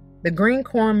 The green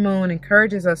corn moon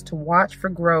encourages us to watch for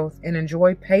growth and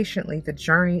enjoy patiently the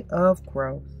journey of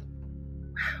growth.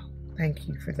 Wow, thank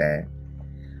you for that.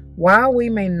 While we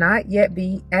may not yet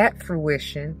be at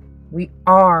fruition, we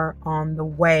are on the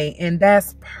way. And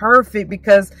that's perfect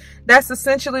because that's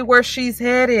essentially where she's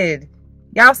headed.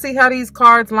 Y'all see how these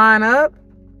cards line up?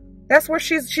 That's where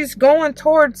she's going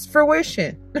towards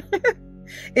fruition.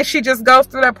 If she just goes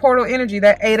through that portal energy,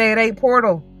 that 888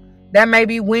 portal. That may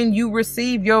be when you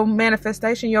receive your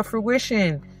manifestation, your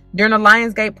fruition during the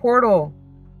Lionsgate portal,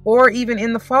 or even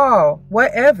in the fall,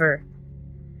 whatever.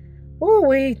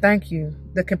 Ooh-wee, thank you.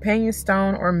 The companion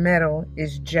stone or metal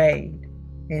is jade.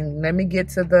 And let me get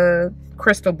to the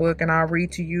crystal book and I'll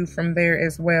read to you from there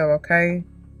as well, okay?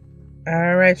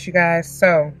 All right, you guys.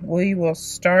 So we will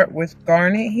start with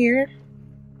garnet here,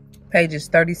 pages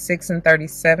 36 and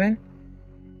 37.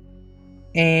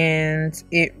 And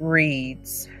it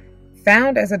reads,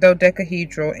 found as a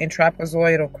dodecahedral in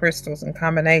trapezoidal crystals and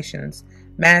combinations,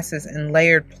 masses, and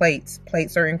layered plates.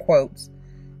 Plates are in quotes.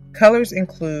 Colors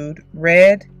include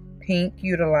red, pink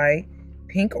udalite,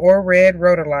 pink or red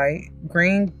rhodolite,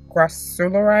 green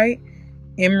grossularite,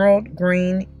 emerald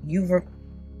green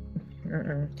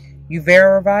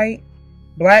uvarovite,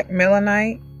 black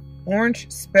melanite, orange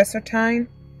spessartine,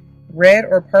 red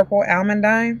or purple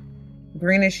almandine,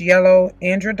 greenish yellow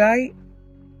androdite,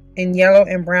 and yellow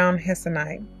and brown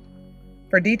hessonite.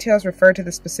 For details, refer to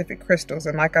the specific crystals.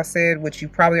 And like I said, which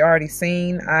you've probably already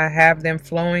seen, I have them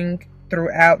flowing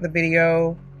throughout the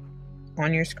video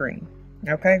on your screen.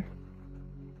 Okay.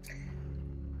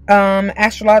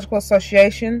 Astrological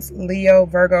associations: Leo,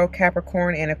 Virgo,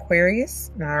 Capricorn, and Aquarius.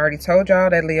 Now, I already told y'all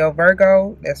that Leo,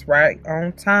 Virgo, that's right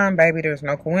on time, baby. There's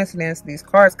no coincidence. These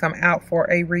cards come out for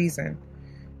a reason.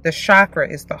 The chakra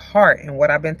is the heart. And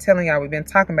what I've been telling y'all, we've been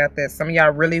talking about this. Some of y'all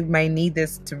really may need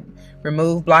this to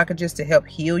remove blockages, to help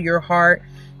heal your heart,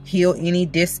 heal any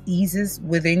dis-eases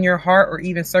within your heart or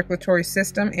even circulatory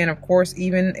system. And of course,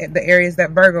 even the areas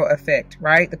that Virgo affect,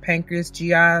 right? The pancreas,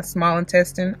 GI, small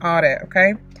intestine, all that,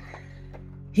 okay?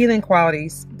 Healing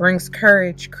qualities: brings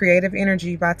courage, creative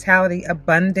energy, vitality,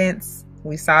 abundance.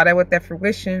 We saw that with that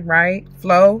fruition, right?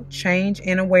 Flow, change,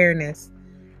 and awareness.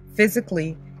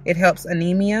 Physically, it helps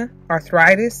anemia,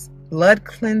 arthritis, blood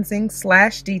cleansing /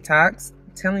 detox.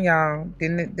 I'm telling y'all,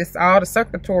 this all the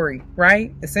circulatory,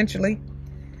 right? Essentially,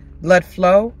 blood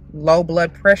flow, low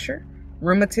blood pressure,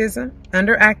 rheumatism,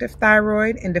 underactive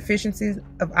thyroid, and deficiencies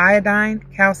of iodine,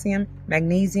 calcium,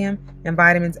 magnesium, and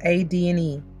vitamins A, D, and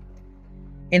E.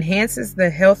 Enhances the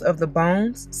health of the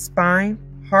bones, spine,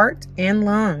 heart, and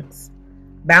lungs.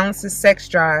 Balances sex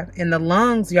drive. And the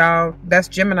lungs, y'all, that's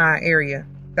Gemini area.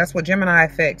 That's what Gemini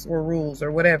affects or rules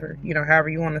or whatever, you know, however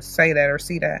you want to say that or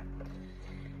see that.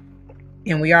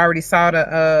 And we already saw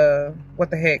the,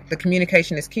 the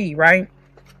communication is key, right?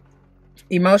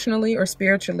 Emotionally or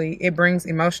spiritually, it brings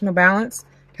emotional balance,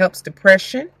 helps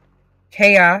depression,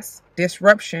 chaos,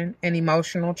 disruption, and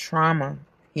emotional trauma.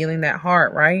 Healing that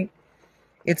heart, right?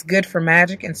 It's good for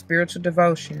magic and spiritual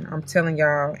devotion. I'm telling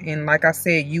y'all. And like I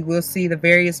said, you will see the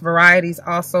various varieties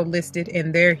also listed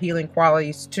in their healing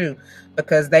qualities too,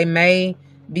 because they may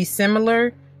be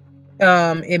similar.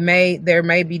 There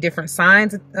may be different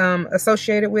signs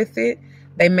associated with it.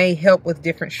 They may help with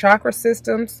different chakra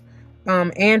systems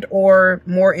and or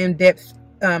more in-depth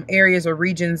areas or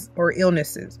regions or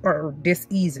illnesses or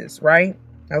dis-eases, right?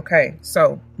 Okay,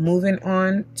 so moving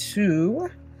on to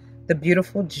the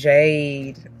beautiful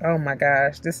jade. Oh my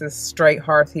gosh, this is straight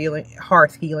heart healing.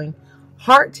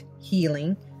 I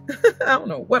don't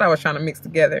know what I was trying to mix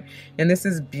together. And this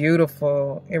is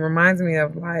beautiful. It reminds me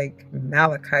of like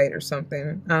malachite or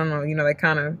something. I don't know. You know,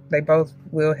 they both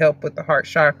will help with the heart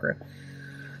chakra.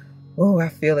 Oh, I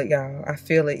feel it, y'all. I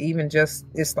feel it. Even just,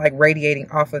 it's like radiating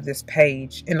off of this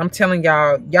page. And I'm telling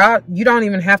y'all, you don't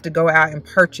even have to go out and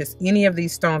purchase any of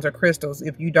these stones or crystals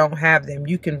if you don't have them.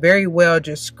 You can very well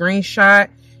just screenshot,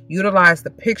 utilize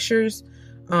the pictures,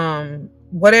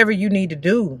 whatever you need to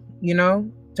do, you know,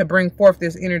 to bring forth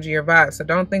this energy or vibe. So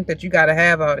don't think that you got to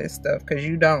have all this stuff, because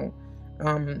you don't.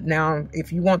 Now,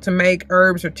 if you want to make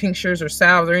herbs or tinctures or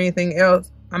salves or anything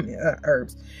else,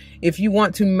 herbs. If you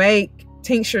want to make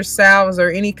tincture, salves,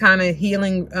 or any kind of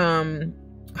healing,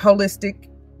 holistic,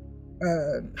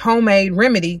 homemade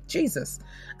remedy, Jesus,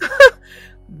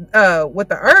 with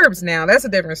the herbs, now that's a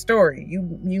different story.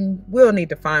 You will need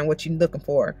to find what you're looking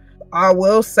for. I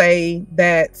will say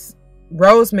that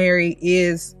rosemary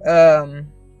is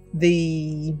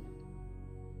the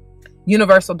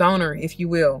universal donor, if you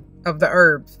will, of the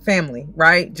herb family,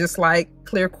 right? Just like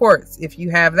clear quartz, if you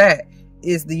have that,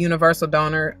 is the universal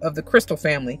donor of the crystal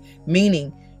family,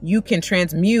 meaning you can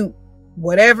transmute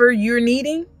whatever you're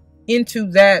needing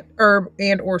into that herb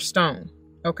and or stone,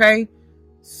 okay,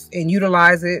 and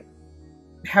utilize it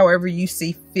however you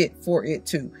see fit for it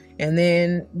to. And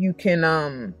then you can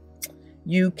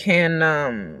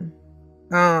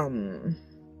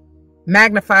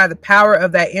magnify the power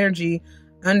of that energy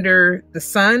under the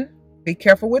sun. Be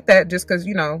careful with that, just because,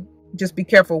 you know, just be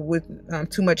careful with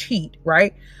too much heat,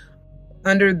 right?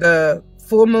 Under the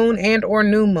full moon and or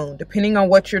new moon, depending on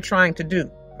what you're trying to do.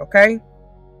 Okay,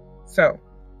 so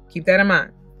keep that in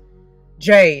mind.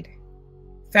 Jade,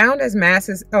 found as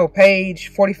masses, page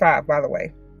 45, by the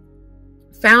way.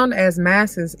 Found as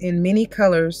masses in many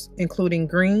colors, including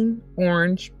green,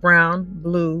 orange, brown,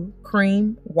 blue,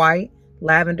 cream, white,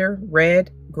 lavender,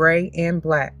 red, gray, and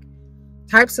black.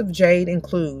 Types of jade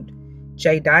include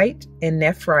jadeite and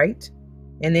nephrite.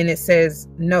 And then it says,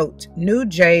 note, new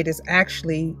jade is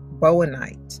actually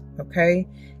bowenite, okay?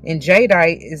 And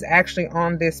jadeite is actually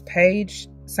on this page,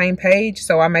 same page,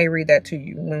 so I may read that to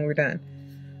you when we're done.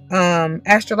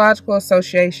 Astrological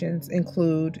associations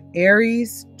include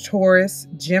Aries, Taurus,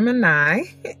 Gemini,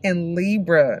 and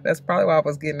Libra. That's probably why I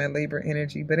was getting that Libra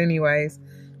energy. But anyways,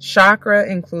 chakra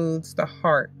includes the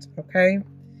heart, okay?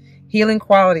 Healing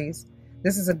qualities.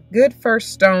 This is a good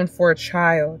first stone for a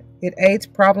child. It aids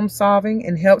problem solving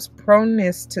and helps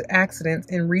proneness to accidents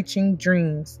in reaching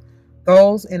dreams,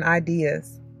 goals, and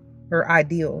ideals.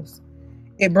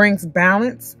 It brings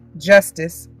balance,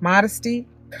 justice, modesty,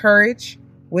 courage,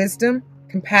 wisdom,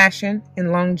 compassion,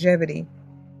 and longevity.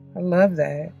 I love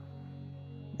that.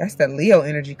 That's the Leo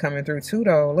energy coming through too,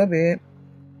 though, a little bit.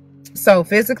 So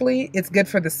physically, it's good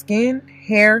for the skin,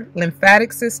 hair,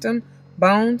 lymphatic system,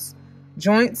 bones,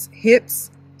 joints,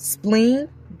 hips, spleen,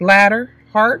 bladder,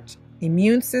 heart,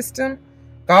 immune system,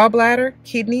 gallbladder,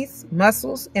 kidneys,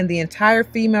 muscles, and the entire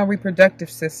female reproductive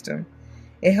system.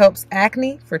 It helps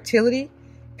acne, fertility,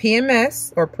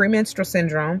 PMS or premenstrual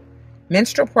syndrome,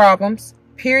 menstrual problems,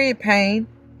 period pain,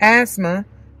 asthma,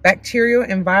 bacterial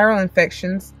and viral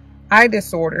infections, eye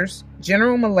disorders,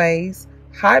 general malaise,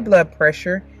 high blood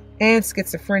pressure, and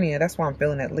schizophrenia. That's why I'm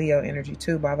feeling that Leo energy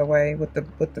too, by the way, with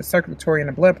the circulatory and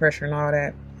the blood pressure and all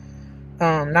that.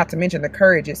 Not to mention the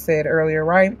courage it said earlier,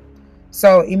 right?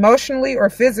 So emotionally or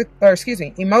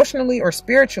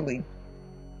spiritually,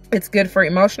 it's good for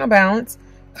emotional balance,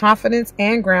 confidence,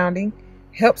 and grounding,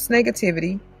 helps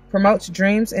negativity, promotes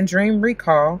dreams and dream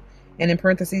recall, and in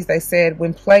parentheses they said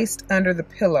when placed under the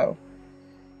pillow,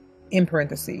 in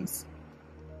parentheses.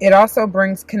 It also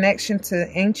brings connection to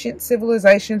ancient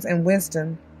civilizations and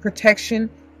wisdom, protection,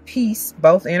 peace,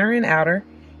 both inner and outer,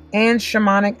 and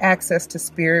shamanic access to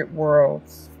spirit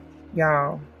worlds.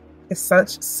 Y'all, it's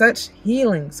such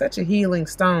healing, such a healing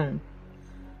stone.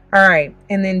 All right,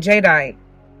 and then jadeite.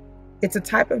 It's a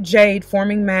type of jade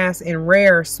forming mass in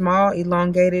rare, small,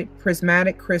 elongated,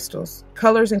 prismatic crystals.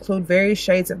 Colors include various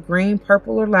shades of green,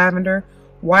 purple, or lavender,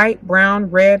 white, brown,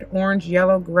 red, orange,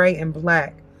 yellow, gray, and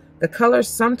black. The colors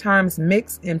sometimes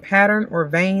mix in pattern or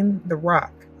vein the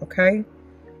rock, okay?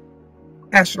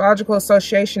 Astrological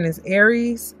association is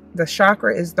Aries. The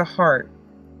chakra is the heart.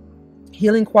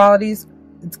 Healing qualities,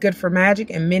 it's good for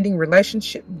magic and mending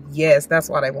relationship. Yes, that's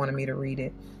why they wanted me to read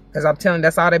it. Because I'm telling you,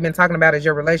 that's all they've been talking about is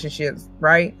your relationships,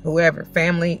 right? Whoever,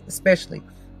 family especially,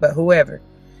 but whoever.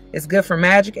 It's good for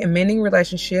magic and mending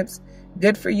relationships,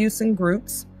 good for use in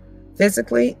groups.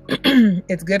 Physically,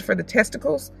 it's good for the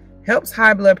testicles, helps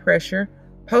high blood pressure,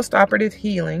 post-operative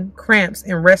healing, cramps,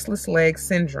 and restless leg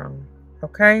syndrome.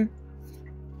 Okay?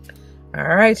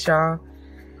 All right, y'all.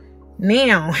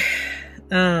 Now,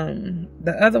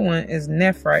 the other one is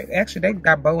nephrite. Actually, they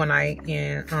got bowenite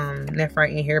and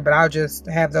nephrite in here, but I'll just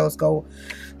have those go.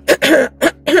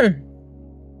 I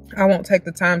won't take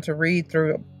the time to read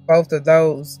through both of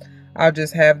those. I'll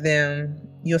just have them.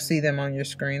 You'll see them on your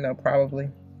screen though, probably.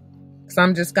 So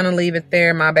I'm just gonna leave it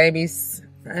there, my babies,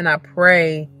 and I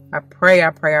pray that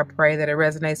it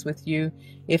resonates with you.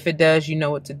 If it does, you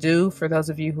know what to do. For those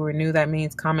of you who are new, that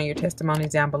means comment your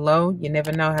testimonies down below. You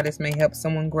never know how this may help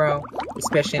someone grow,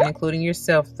 especially including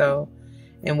yourself, though.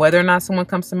 And whether or not someone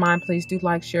comes to mind, please do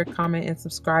like, share, comment, and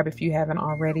subscribe if you haven't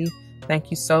already. Thank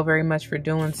you so very much for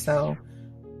doing so.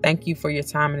 Thank you for your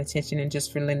time and attention and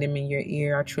just for lending me your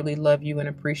ear. I truly love you and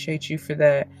appreciate you for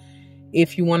that.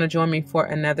 If you want to join me for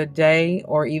another day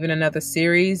or even another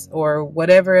series or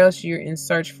whatever else you're in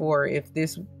search for, if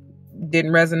this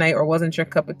didn't resonate or wasn't your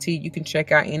cup of tea, you can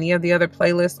check out any of the other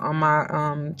playlists on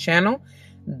my channel.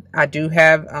 I do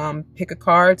have pick a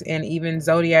cards and even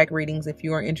zodiac readings if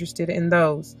you are interested in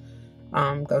those.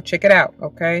 Go check it out,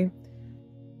 okay?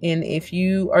 And if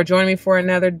you are joining me for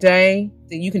another day,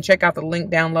 you can check out the link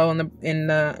down low in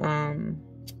the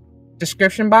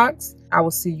description box. I will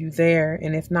see you there.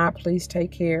 And if not, please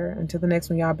take care. Until the next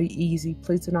one, y'all be easy.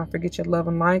 Please do not forget your love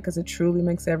and light because it truly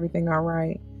makes everything all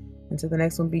right. Until the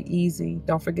next one, be easy.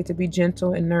 Don't forget to be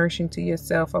gentle and nourishing to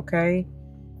yourself, okay?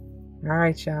 All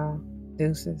right, y'all.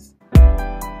 Deuces.